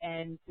out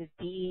and to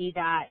be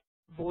that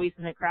voice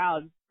in the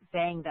crowd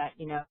saying that,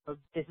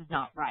 this is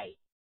not right.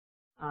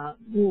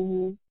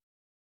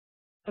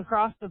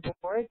 Across the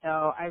board,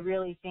 though, I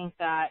really think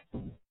that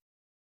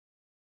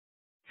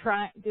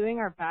doing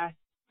our best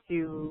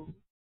to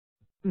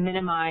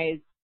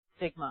minimize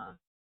stigma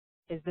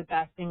is the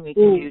best thing we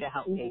can do to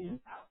help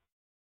patients out.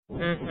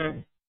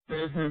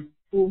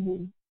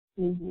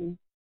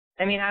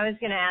 I mean, I was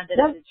going to add that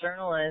as a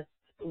journalist,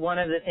 one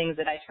of the things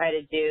that I try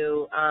to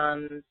do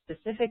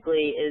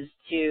specifically is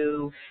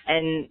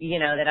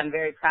that I'm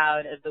very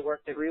proud of the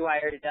work that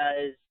Rewire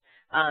does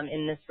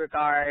in this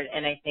regard,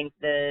 and I think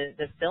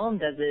the film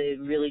does a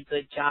really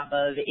good job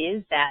of,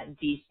 is that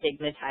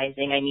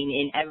destigmatizing. I mean,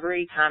 in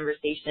every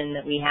conversation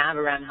that we have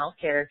around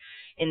healthcare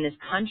in this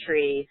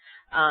country,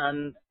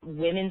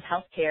 women's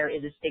healthcare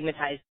is a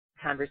stigmatized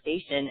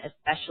conversation,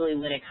 especially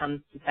when it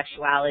comes to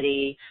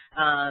sexuality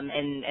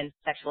and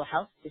sexual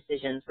health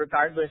decisions,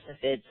 regardless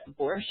if it's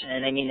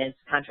abortion. I mean, it's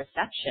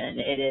contraception.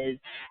 It is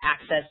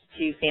access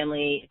to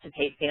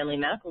paid family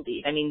medical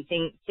leave. I mean,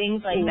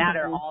 things like that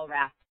are all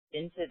wrapped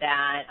into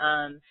that.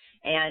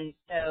 And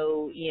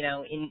so,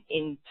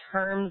 in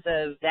terms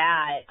of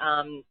that,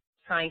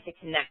 trying to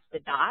connect the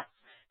dots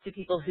to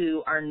people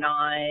who are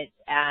not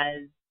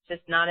as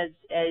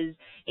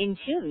in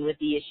tune with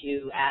the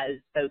issue as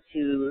folks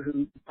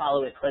who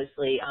follow it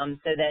closely,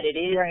 so that it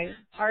is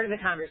part of the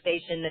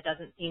conversation that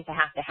doesn't seem to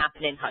have to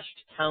happen in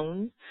hushed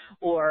tones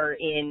or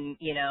in,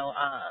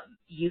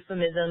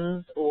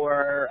 euphemisms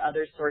or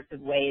other sorts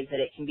of ways that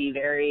it can be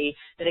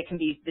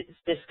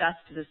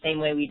discussed the same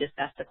way we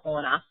discussed a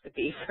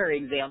colonoscopy, for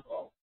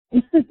example.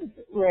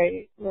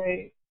 Right.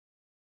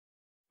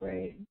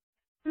 Creating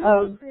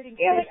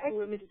space for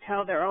women to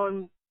tell their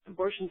own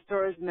abortion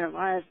stories in their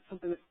lives is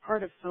something that's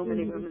part of so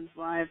many women's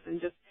lives, and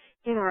just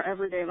in our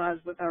everyday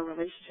lives with our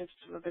relationships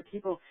with other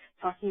people,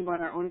 talking about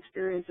our own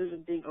experiences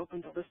and being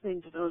open to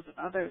listening to those of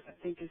others, I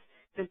think is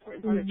an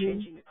important part of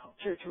changing the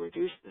culture to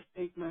reduce the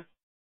stigma.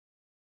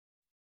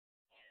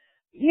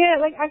 Yeah,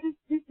 like I've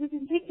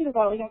been thinking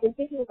about us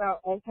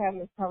having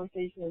this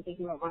conversation and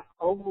thinking about my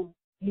own,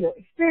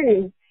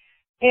 experience.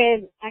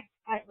 And I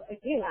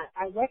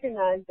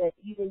recognize that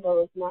even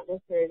though it's not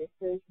necessarily an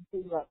experience to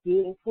think about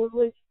being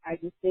privileged, I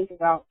just think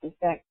about the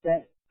fact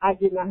that I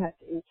did not have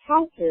to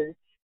encounter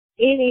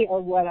any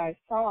of what I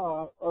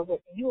saw or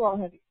what you all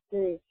have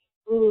experienced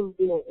through,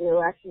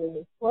 interaction in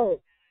this work,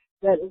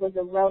 that it was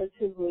a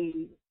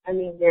relatively,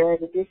 there are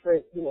the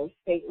different,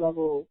 state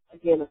level,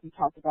 again, as we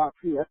talked about,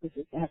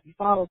 prerequisites that have to be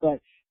followed,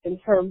 but in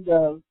terms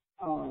of,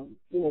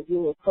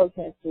 dealing with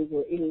protesters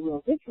or any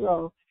real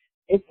vitriol,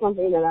 it's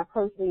something that I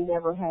personally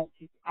never had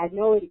to. I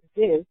know it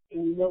exists,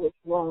 and it's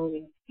wrong,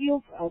 and you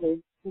feel for others.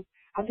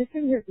 I'm just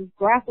sitting here just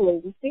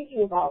grappling, just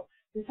thinking about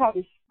just how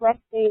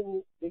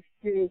distressing the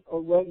experience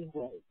already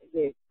was.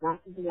 It's not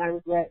something I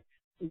regret,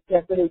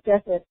 but it's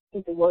definitely, I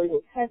think the word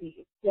was heavy.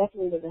 It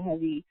definitely was a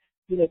heavy,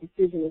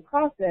 decision and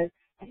process.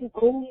 I can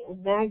only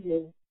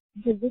imagine,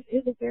 because this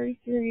is a very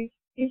serious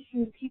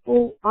issue.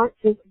 People aren't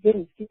just,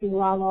 again, skipping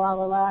la, la, la,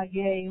 la, la,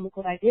 yay, look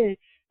what I did.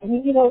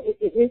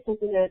 It is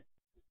something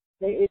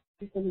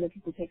that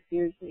people take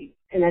seriously.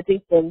 And I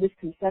think the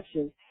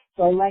misconceptions.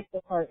 So I like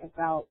the part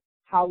about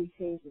how we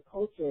change the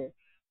culture.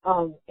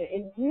 And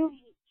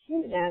really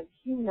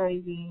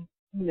humanizing,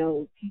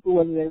 people,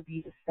 whether they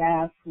be the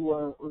staff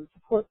or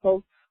support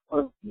folks,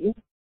 or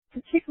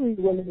particularly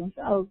the women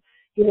themselves,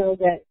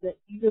 that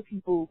these are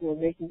people who are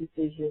making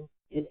decisions.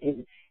 And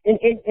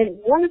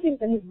one of the things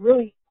that has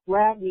really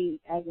grabbed me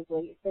as of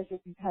late, especially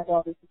if we've had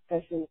all this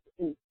discussion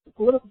in the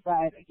political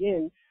side,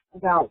 again,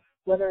 about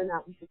whether or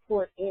not we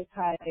support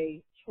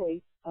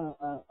anti-choice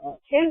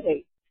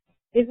candidates,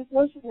 is this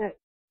notion that,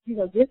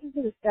 this is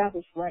an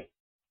established right.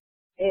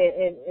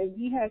 And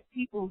we have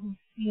people who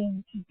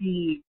seem to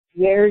be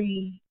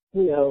very,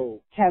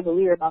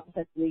 cavalier about the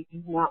fact that they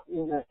do not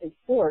want to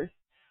enforce,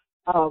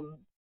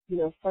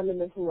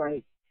 fundamental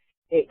rights,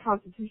 a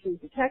constitutionally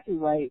protected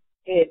rights,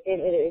 and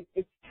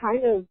it's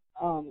kind of,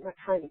 not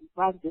kind of, it's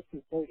rather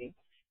disconcerting.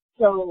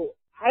 So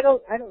I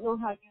don't know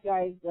how you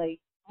guys,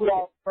 we're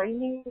all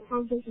framing the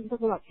conversation,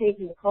 talking about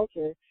changing the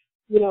culture.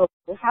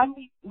 How do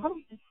we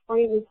just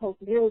frame this whole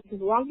scenario?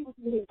 Because a lot of people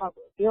think about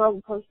their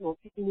own personal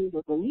opinions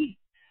or beliefs.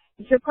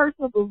 But your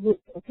personal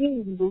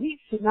opinions and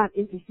beliefs should not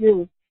interfere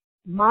with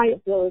my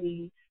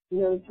ability,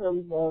 in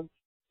terms of,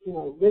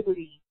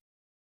 liberty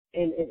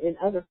and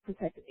other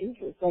protected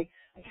interests. Like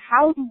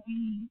how do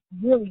we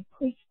really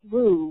push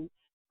through?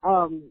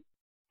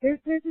 There's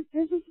just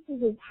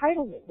an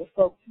entitlement with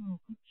folks who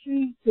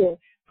choose to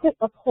put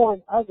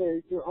upon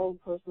others their own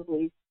personal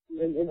beliefs,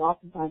 and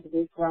oftentimes it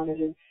is grounded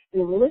in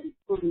a religious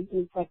belief.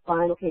 And it's like,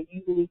 fine, okay,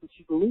 you believe what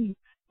you believe,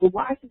 but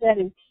why should that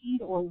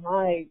impede on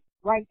my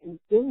right and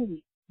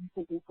ability to do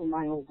something for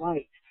my own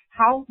right?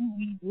 How do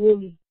we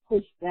really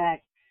push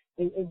back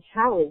and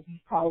challenge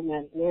these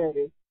problematic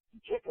narratives,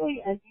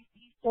 particularly as we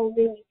see so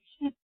many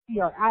who should be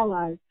our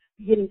allies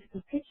beginning to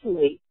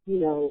capitulate,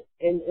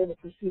 in the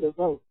pursuit of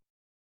votes?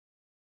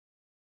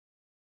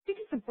 I think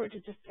it's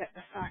important to just get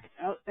the facts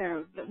out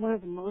there that one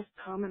of the most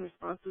common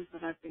responses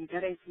that I've been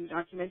getting from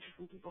documentaries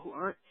from people who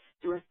aren't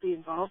directly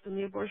involved in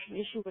the abortion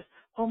issue was,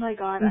 oh my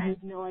God, I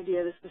had no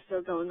idea this was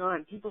still going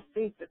on. People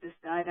think that this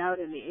died out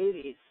in the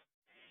 80s,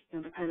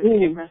 the kind of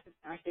aggressive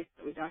tactics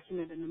that we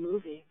document in the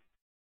movie.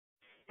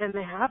 And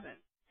they haven't.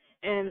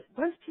 And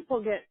once people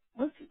get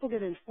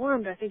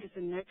informed, I think it's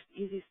the next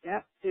easy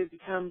step to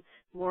become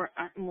more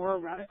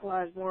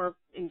radicalized, more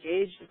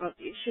engaged about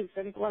the issue. Because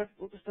I think a lot of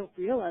people just don't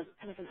realize it's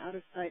kind of an out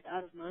of sight,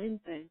 out of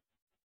mind thing.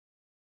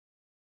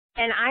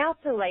 And I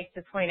also like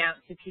to point out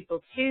to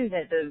people, too,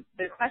 that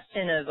the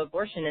question of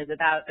abortion is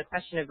about the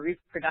question of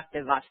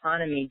reproductive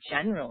autonomy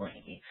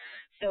generally.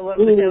 So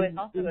it's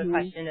also a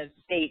question of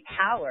state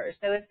power.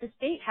 So if the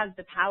state has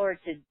the power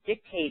to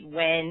dictate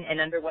when and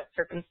under what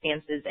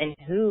circumstances and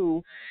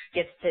who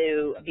gets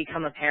to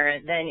become a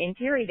parent, then in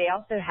theory they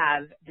also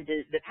have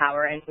the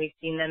power, and we've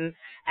seen them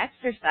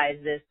exercise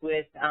this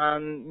with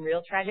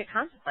real tragic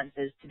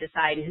consequences to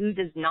decide who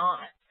does not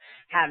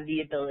have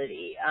the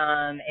ability.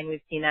 And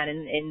we've seen that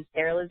in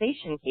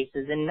sterilization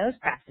cases and those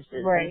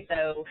practices. Right. And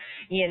so,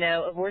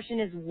 abortion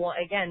is,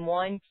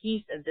 one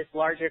piece of this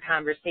larger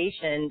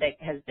conversation that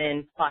has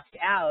been plucked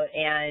out.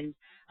 And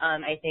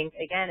I think,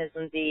 again, as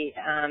Lindsay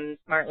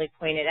smartly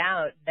pointed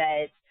out,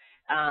 that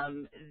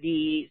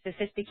the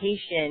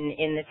sophistication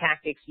in the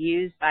tactics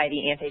used by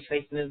the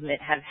anti-choice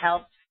movement have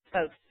helped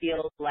folks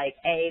feel like,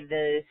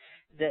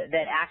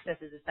 that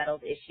access is a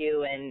settled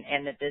issue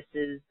and that this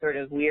is sort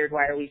of weird,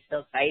 why are we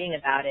still fighting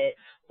about it?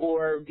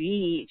 Or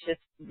B, just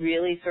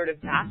really sort of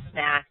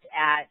gobsmacked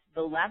at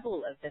the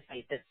level of the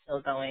fight that's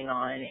still going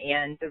on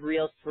and the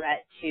real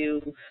threat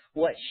to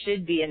what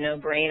should be a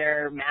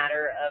no-brainer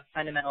matter of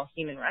fundamental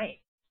human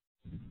rights.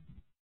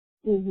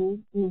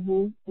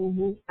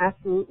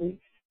 Absolutely.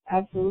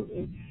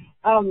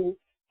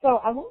 So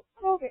I won't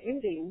go over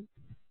ending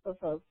for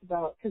folks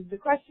about, because the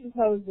question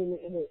posed in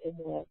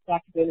the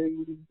documentary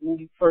when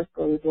you first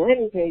go to the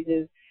landing page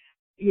is,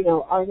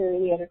 are there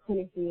any other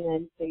clinics in the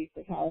United States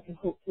that Kyle can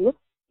hope to look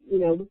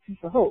to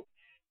for hope?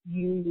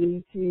 You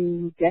need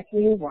to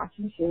definitely watch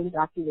and share the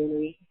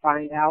documentary to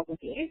find out what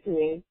the answer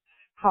is.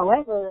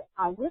 However,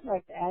 I would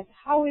like to ask,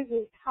 how has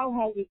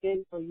it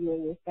been for you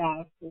and your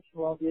staff since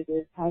you all did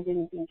this? Has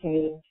anything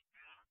changed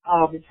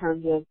in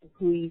terms of the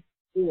police,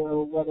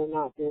 whether or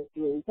not they're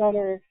doing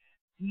better?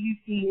 you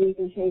see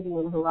anything changing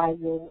on the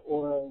horizon,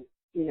 or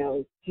do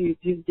you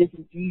just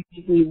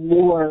need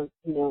more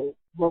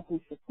local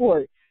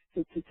support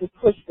to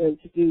push them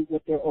to do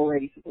what they're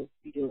already supposed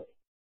to be doing?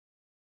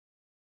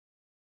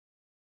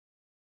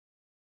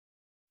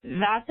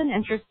 That's an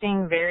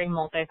interesting, very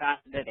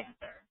multifaceted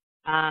answer.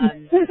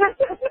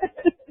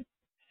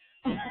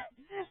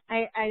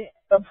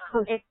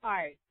 It's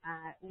hard.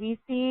 We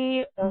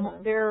see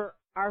there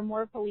are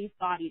more police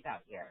bodies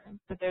out here,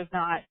 but there's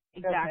not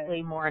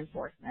exactly more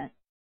enforcement.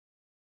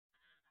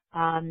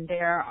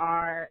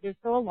 There's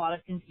still a lot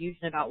of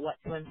confusion about what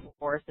to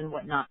enforce and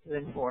what not to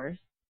enforce.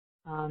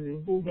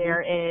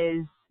 There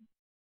is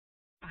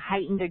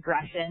heightened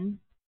aggression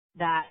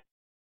that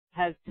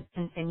has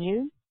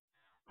continued.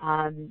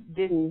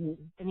 In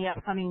the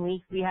upcoming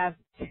weeks, we have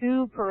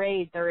 2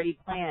 parades already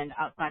planned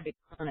outside the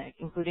clinic,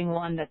 including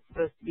one that's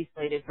supposed to be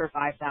slated for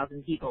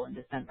 5,000 people in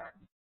December.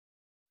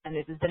 And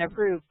this has been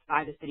approved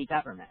by the city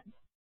government.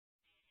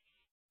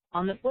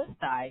 On the flip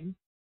side,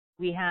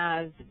 we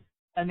have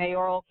a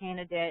mayoral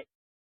candidate,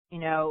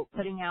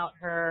 putting out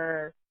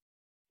her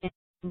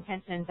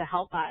intention to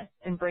help us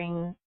and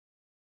bring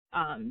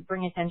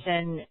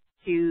attention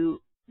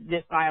to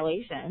this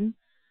violation.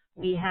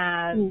 We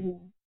have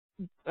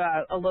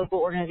a local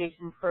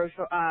organization,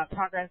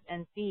 Progress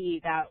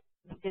NC, that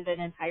did an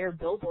entire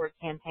billboard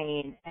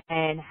campaign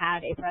and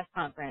had a press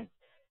conference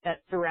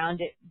that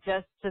surrounded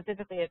just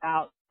specifically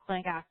about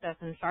clinic access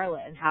in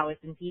Charlotte and how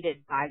it's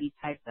impeded by these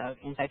types of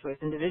anti-choice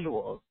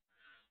individuals.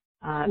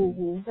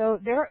 So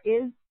there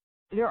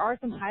are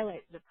some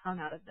highlights that have come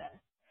out of this.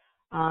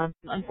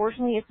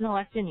 Unfortunately, it's an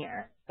election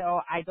year,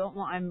 so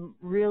I'm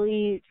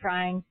really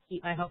trying to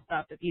keep my hopes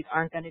up that these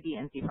aren't going to be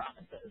empty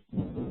promises.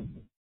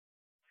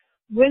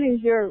 When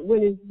is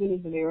the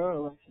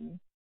mayoral election?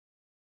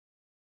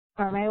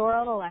 Our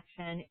mayoral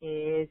election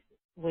is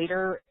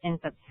later in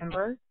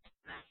September,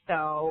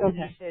 so we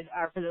should,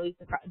 for at least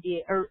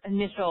the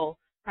initial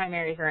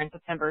primaries are in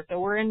September. So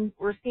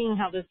we're seeing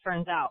how this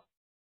turns out.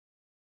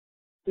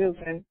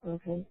 Okay.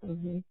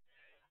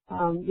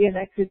 Yeah,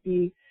 that could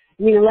be.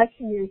 I mean,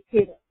 election years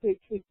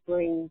could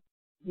bring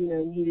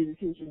needed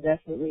attention,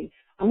 definitely.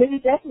 I mean,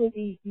 it'd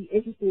definitely be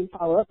interesting to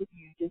follow up with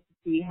you just to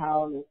see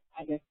how,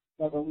 I guess,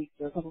 several weeks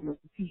or a couple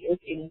months to see if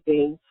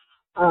anything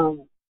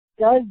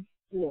does,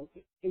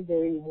 is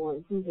there any more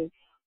improvement.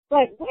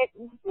 But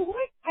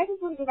I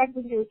just want to go back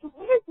to the so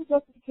what is the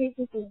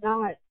justification for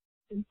not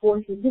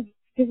enforcing?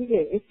 Because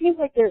again, it seems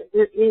like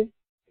there is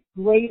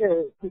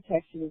greater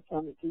protection in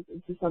some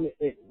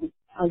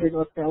under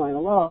North Carolina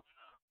law.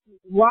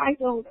 Why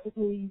don't the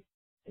police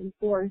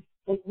enforce?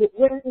 Like,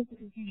 where does the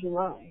confusion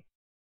lie?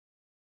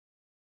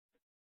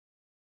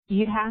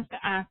 You'd have to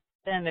ask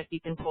them if you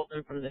can pull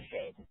them from the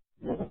shade.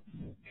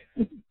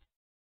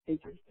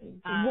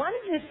 Interesting. One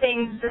of the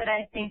things that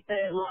I think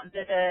that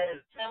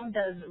the film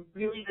does a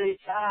really good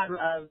job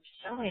of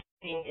showing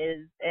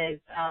is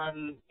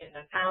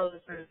how the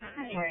sort of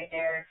happening right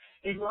there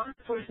is law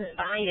enforcement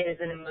buy-in is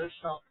an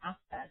emotional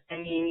process. I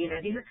mean,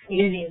 these are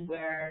communities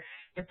where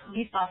your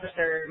police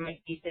officer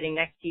might be sitting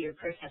next to your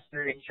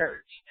protester in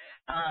church,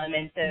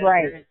 and so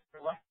there's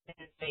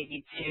reluctance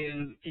maybe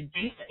to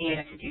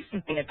do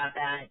something about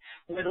that.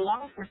 Where the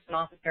law enforcement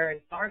officer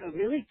in Fargo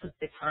really took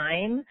the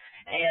time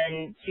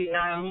and to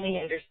not only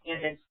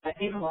understand and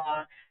study the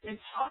law, but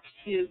talk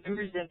to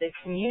members of the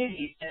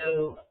community,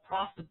 so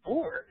across the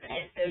board.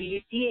 And so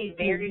you see a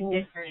very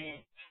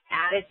different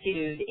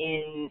attitude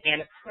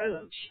and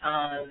approach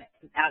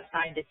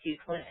outside the 2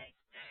 clinics.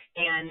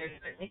 And there's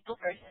certainly still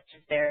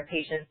protesters there.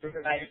 Patients and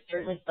providers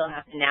certainly still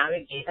have to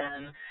navigate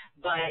them,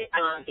 but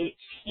it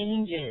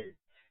changes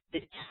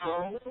the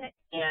tone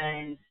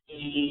and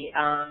the,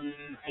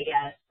 I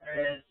guess, sort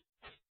of,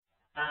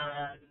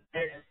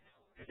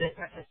 the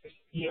protesters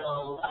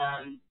feel,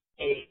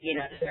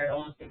 they're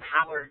almost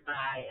empowered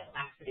by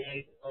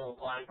lackadaisical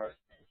law enforcement.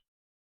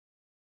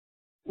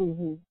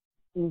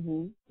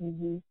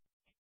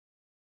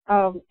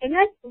 And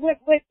that's what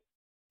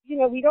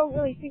we don't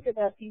really think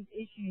about these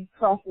issues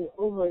crossing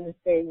over in the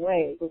same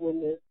way, but when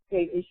the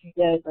same issue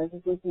does, I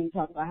was listening to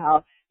talk about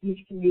how these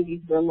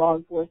communities where law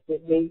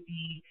enforcement may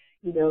be,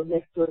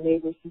 next door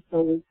neighbors to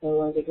so and so,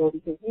 or they go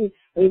because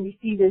we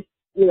see this,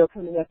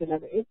 coming up in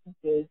other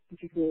instances,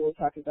 particularly when we're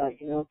talking about,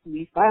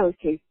 police violence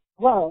cases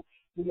as well,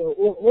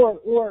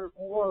 or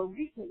more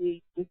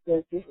recently with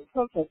the different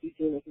protests we've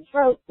seen like in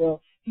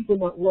Charlottesville, people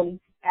not wanting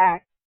to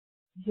act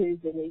because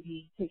they may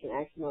be taking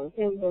action on a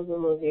family member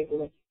or a neighbor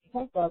like you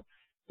talked about.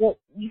 But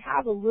we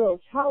have a real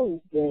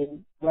challenge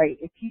then, right,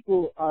 if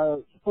people are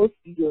supposed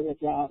to be doing a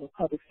job of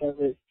public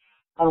service,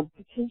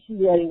 potentially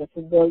letting a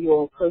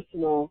familial,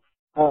 personal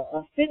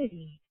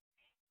affinity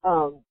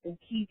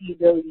impede the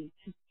ability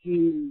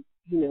to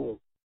do,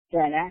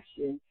 that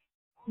action,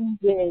 who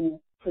then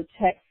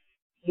protects,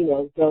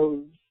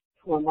 those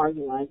who are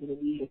marginalized and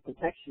in need of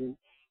protection,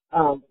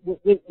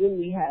 when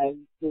we have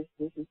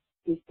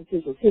this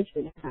potential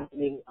tension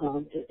happening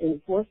in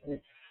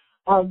enforcement.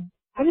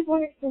 I just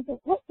wonder,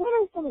 what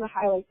are some of the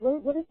highlights?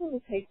 What are some of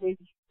the takeaways?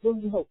 What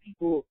do you hope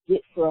people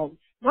get from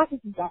not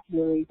just the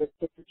documentary, but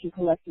to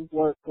collective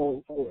work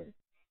going forward?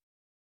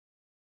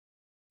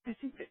 I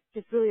think that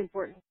it's really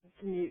important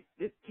to me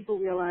that people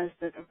realize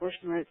that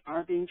abortion rights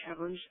are being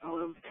challenged all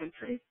over the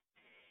country,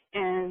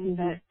 and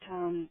that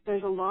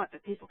there's a lot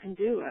that people can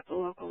do at the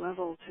local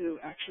level to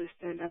actually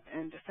stand up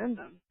and defend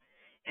them,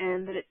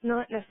 and that it's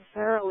not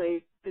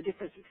necessarily the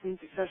difference between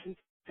success and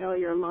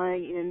failure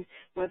lying in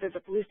whether the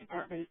police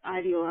department is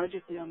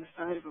ideologically on the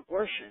side of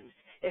abortion.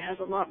 It has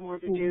a lot more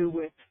to do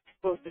with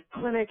both the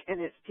clinic and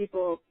its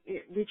people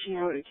reaching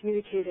out and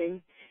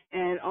communicating,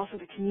 and also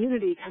the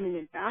community coming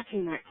and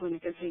backing that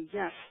clinic and saying,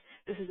 yes,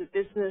 this is a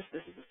business,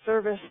 this is a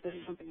service, this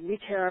is something we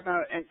care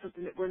about, and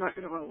something that we're not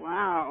going to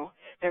allow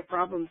their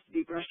problems to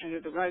be brushed under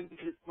the rug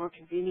because it's more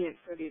convenient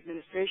for the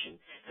administration.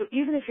 So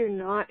even if you're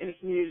not in a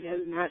community that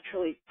has a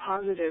naturally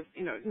positive,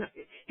 even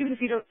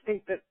if you don't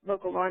think that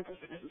local law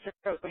enforcement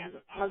necessarily has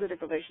a positive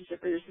relationship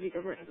or your city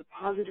government has a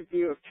positive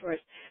view of choice,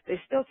 they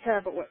still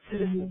care about what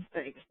citizens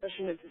think,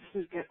 especially when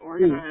citizens get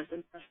organized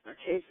and press their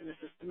case in a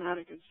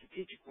systematic and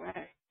strategic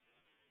way.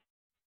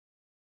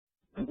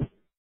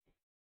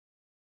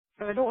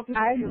 But I don't want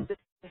people to feel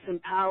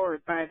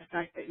disempowered by the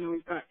fact that,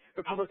 we've got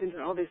Republicans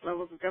at all these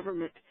levels of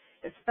government,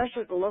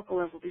 especially at the local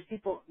level. These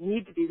people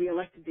need to be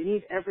reelected. They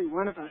need every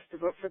one of us to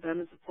vote for them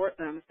and support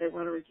them if they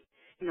want to,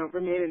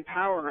 remain in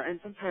power. And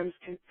sometimes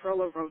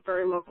control over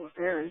very local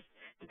affairs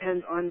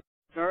depends on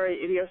very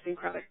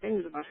idiosyncratic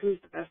things about who's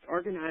the best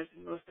organized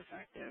and most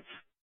effective.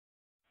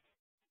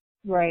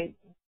 Right.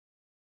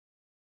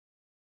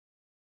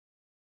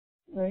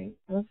 Right.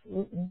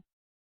 Absolutely.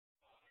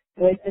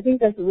 And I think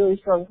that's a really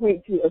strong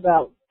point, too,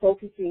 about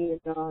focusing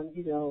on,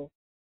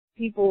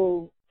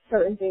 people,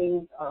 certain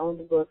things are on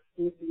the books,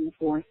 things to be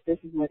enforced, this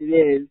is what it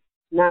is,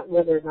 not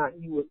whether or not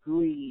you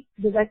agree.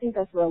 Because I think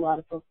that's where a lot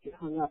of folks get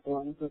hung up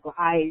on. It's like, well,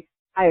 I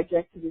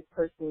object to this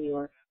personally,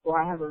 or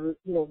I have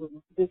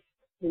this,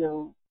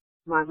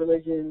 my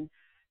religion.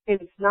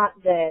 And it's not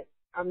that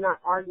I'm not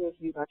arguing with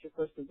you about your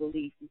personal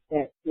beliefs. It's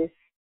that this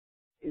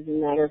is a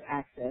matter of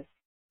access.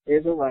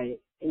 There's a right.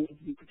 It needs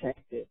to be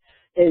protected.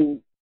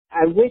 And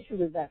I wish it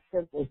was that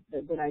simple,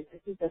 but I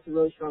think that's a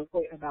really strong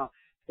point about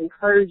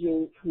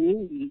encouraging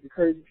communities,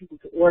 encouraging people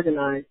to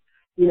organize,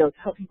 to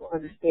help people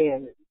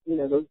understand,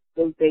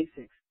 those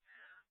basics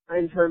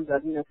in terms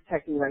of,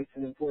 protecting rights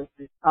and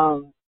enforcement.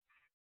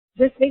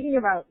 Just thinking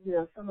about,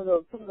 some of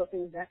those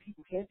things that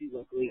people can do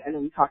locally. I know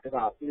we talked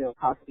about,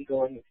 possibly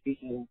going and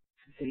speaking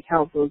to city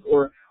councils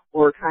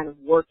or kind of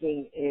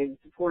working and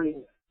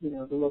supporting,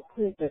 the local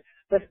clinic.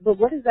 But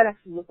what does that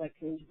actually look like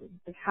tangibly?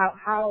 Like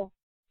how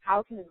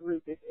can a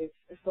group, if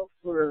folks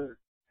were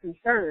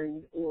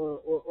concerned,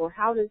 or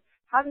how does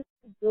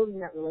building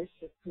that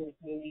relationship between the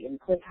community and the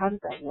clinic, how does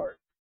that work?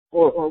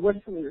 Or what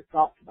are some of your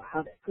thoughts about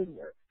how that could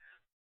work?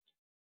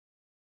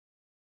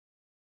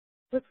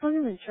 What's going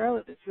on in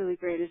Charlotte that's really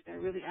great is their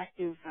really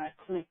active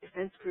clinic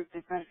defense group.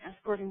 They've got an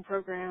escorting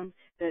program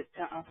that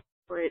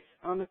operates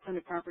on the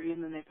clinic property,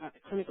 and then they've got the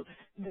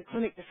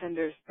clinic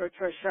defenders,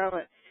 pro-choice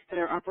Charlotte, that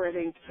are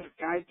operating to sort of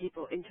guide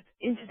people into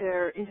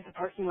the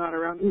parking lot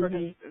around the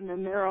protest. And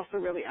then they're also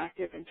really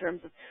active in terms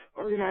of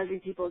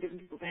organizing people, giving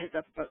people the heads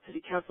up about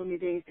city council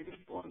meetings, getting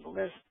people on the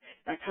list,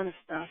 that kind of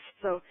stuff.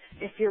 So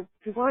if you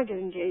want to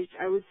get engaged,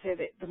 I would say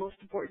that the most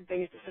important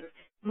thing is to sort of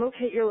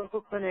locate your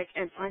local clinic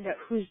and find out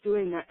who's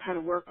doing that kind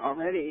of work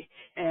already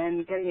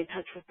and getting in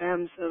touch with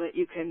them so that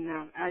you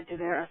can add to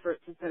their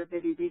efforts instead of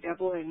maybe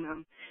redoubling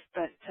them.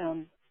 But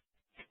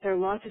there are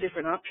lots of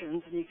different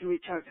options, and you can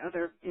reach out to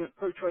other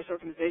pro-choice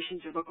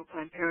organizations. Your local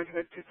Planned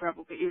Parenthood could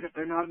probably, even if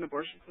they're not an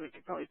abortion clinic,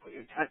 could probably put you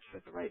in touch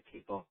with the right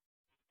people.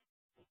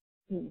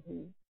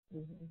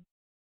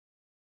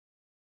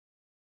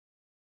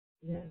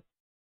 Yeah.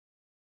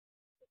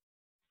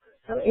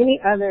 So any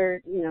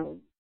other,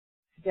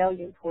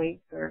 salient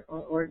points or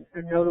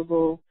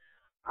notable,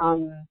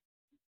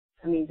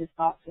 just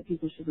thoughts that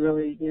people should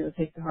really,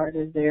 take to heart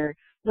as they're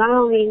not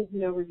only,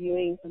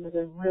 reviewing some of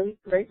the really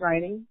great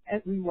writing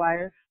at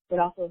Rewire, but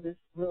also this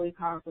really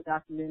powerful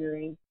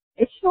documentary.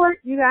 It's short,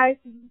 you guys.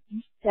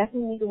 You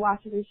definitely need to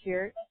watch it and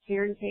share it.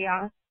 Share in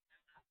chaos.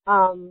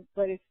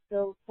 But it's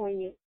still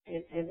poignant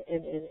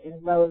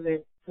and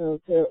relevant to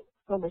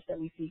so much that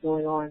we see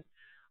going on.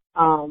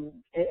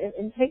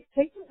 And take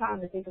some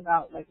time to think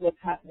about like what's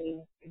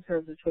happening in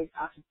terms of choice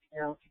options in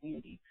your own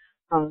community,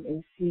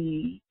 and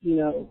see,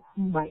 who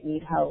might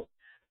need help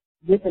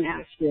with an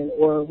action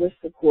or with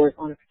support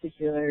on a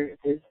particular, if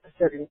there's a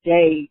certain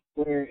day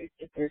where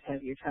if there's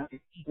heavier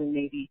traffic, even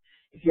maybe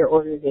if your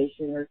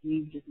organization or if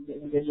you just as an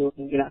individual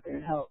can get out there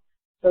and help.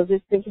 So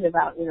just thinking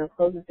about,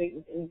 closing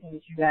statements, anything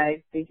that you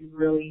guys think is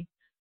really,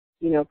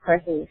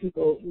 pressing that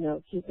people,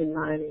 keep in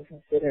mind and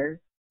consider,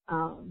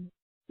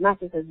 not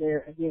just as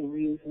they're, again,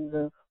 reading from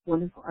the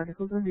wonderful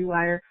articles on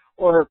Rewire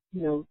or,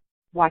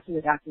 watching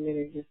the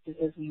documentary just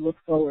as we look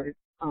forward.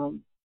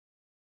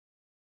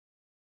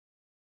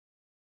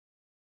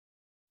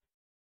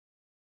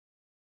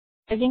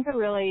 I think a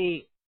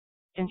really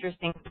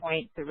interesting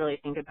point to really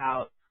think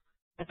about,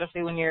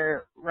 especially when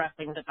you're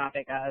wrestling with the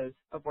topic of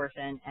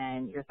abortion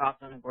and your thoughts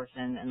on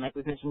abortion. And like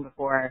we've mentioned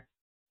before,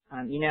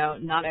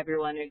 Not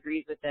everyone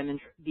agrees with them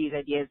these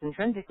ideas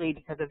intrinsically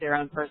because of their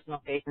own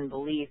personal faith and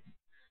beliefs.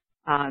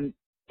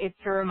 It's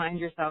to remind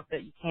yourself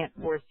that you can't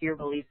force your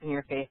beliefs and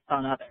your faith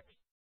on others.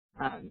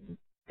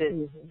 This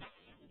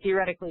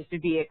theoretically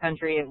should be a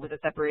country with a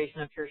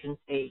separation of church and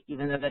state,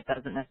 even though that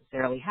doesn't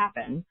necessarily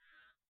happen.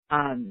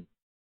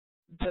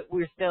 But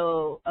we're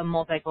still a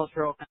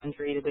multicultural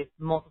country with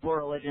multiple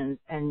religions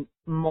and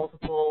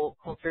multiple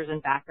cultures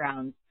and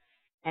backgrounds.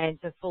 And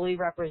to fully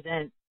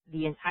represent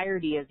the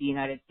entirety of the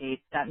United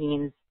States, that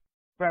means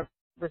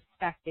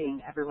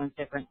respecting everyone's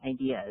different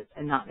ideas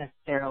and not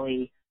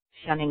necessarily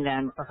shunning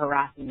them or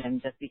harassing them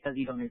just because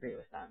you don't agree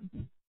with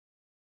them.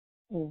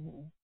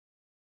 Mm-hmm.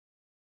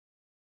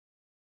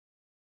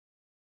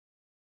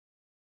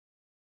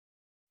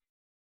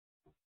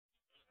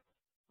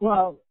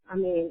 Well, I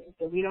mean,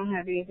 if we don't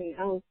have anything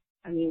else,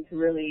 to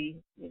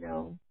really,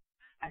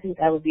 I think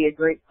that would be a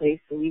great place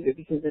to leave it,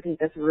 because I think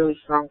that's a really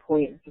strong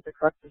point. It's at the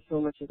crux of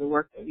so much of the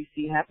work that we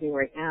see happening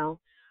right now.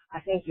 I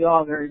thank you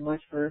all very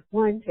much for,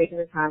 one, taking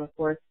the time, of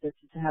course,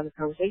 to have this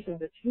conversation,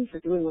 but two, for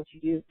doing what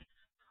you do.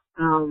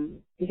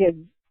 Because,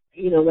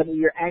 whether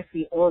you're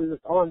actually on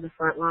the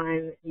front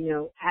line,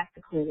 at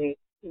the clinic,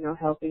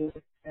 helping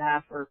with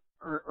staff or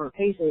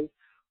patients,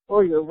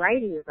 or you're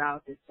writing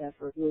about this stuff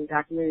or doing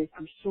documentaries,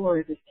 I'm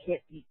sure this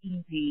can't be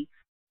easy,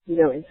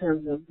 in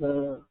terms of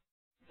the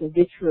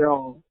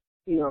vitriol,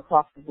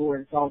 across the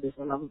board. It's all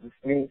different levels of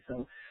experience.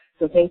 So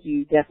thank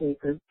you definitely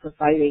for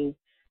fighting.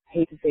 I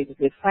hate to say the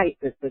good fight,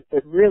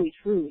 but really,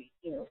 truly,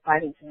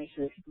 fighting to make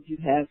sure that people do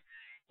have,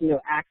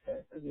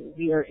 access.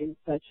 We are in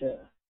such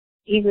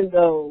even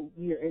though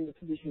we are in the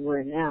position we're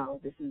in now,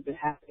 this has been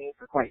happening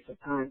for quite some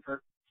time,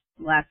 for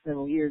the last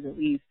several years at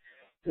least.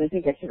 And I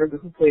think I can't remember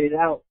who pointed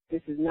out,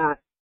 this is not,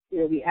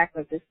 we act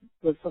like this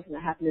was something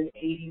that happened in the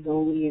 80s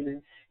only and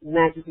then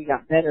magically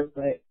got better,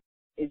 but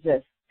it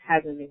just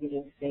hasn't been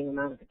getting the same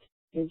amount of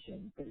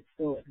attention, but it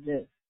still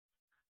exists.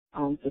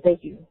 So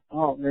thank you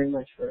all very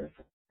much for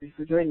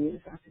joining me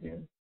this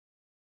afternoon.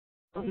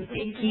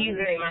 Thank you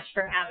very much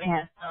for having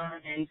us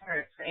on and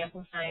for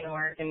amplifying the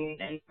work and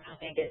for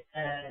helping get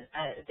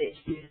the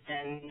issues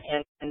and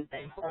the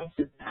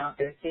influences out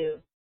there too.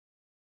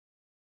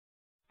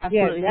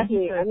 Absolutely. Yeah,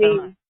 definitely.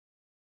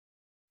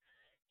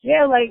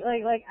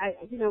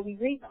 We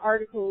read the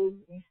articles,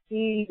 we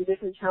see the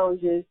different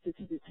challenges to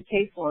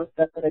case law and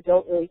stuff, but I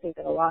don't really think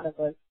that a lot of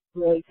us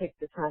really take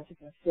the time to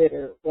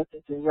consider what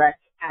the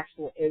direct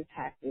actual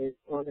impact is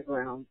on the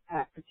ground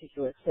at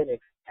particular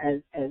clinics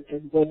as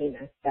women,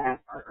 as staff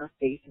are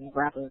facing and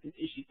grappling with this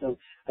issue. So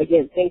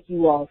again, thank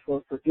you all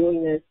for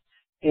doing this,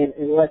 and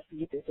let's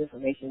get this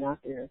information out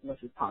there as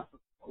much as possible.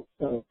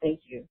 So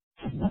thank you.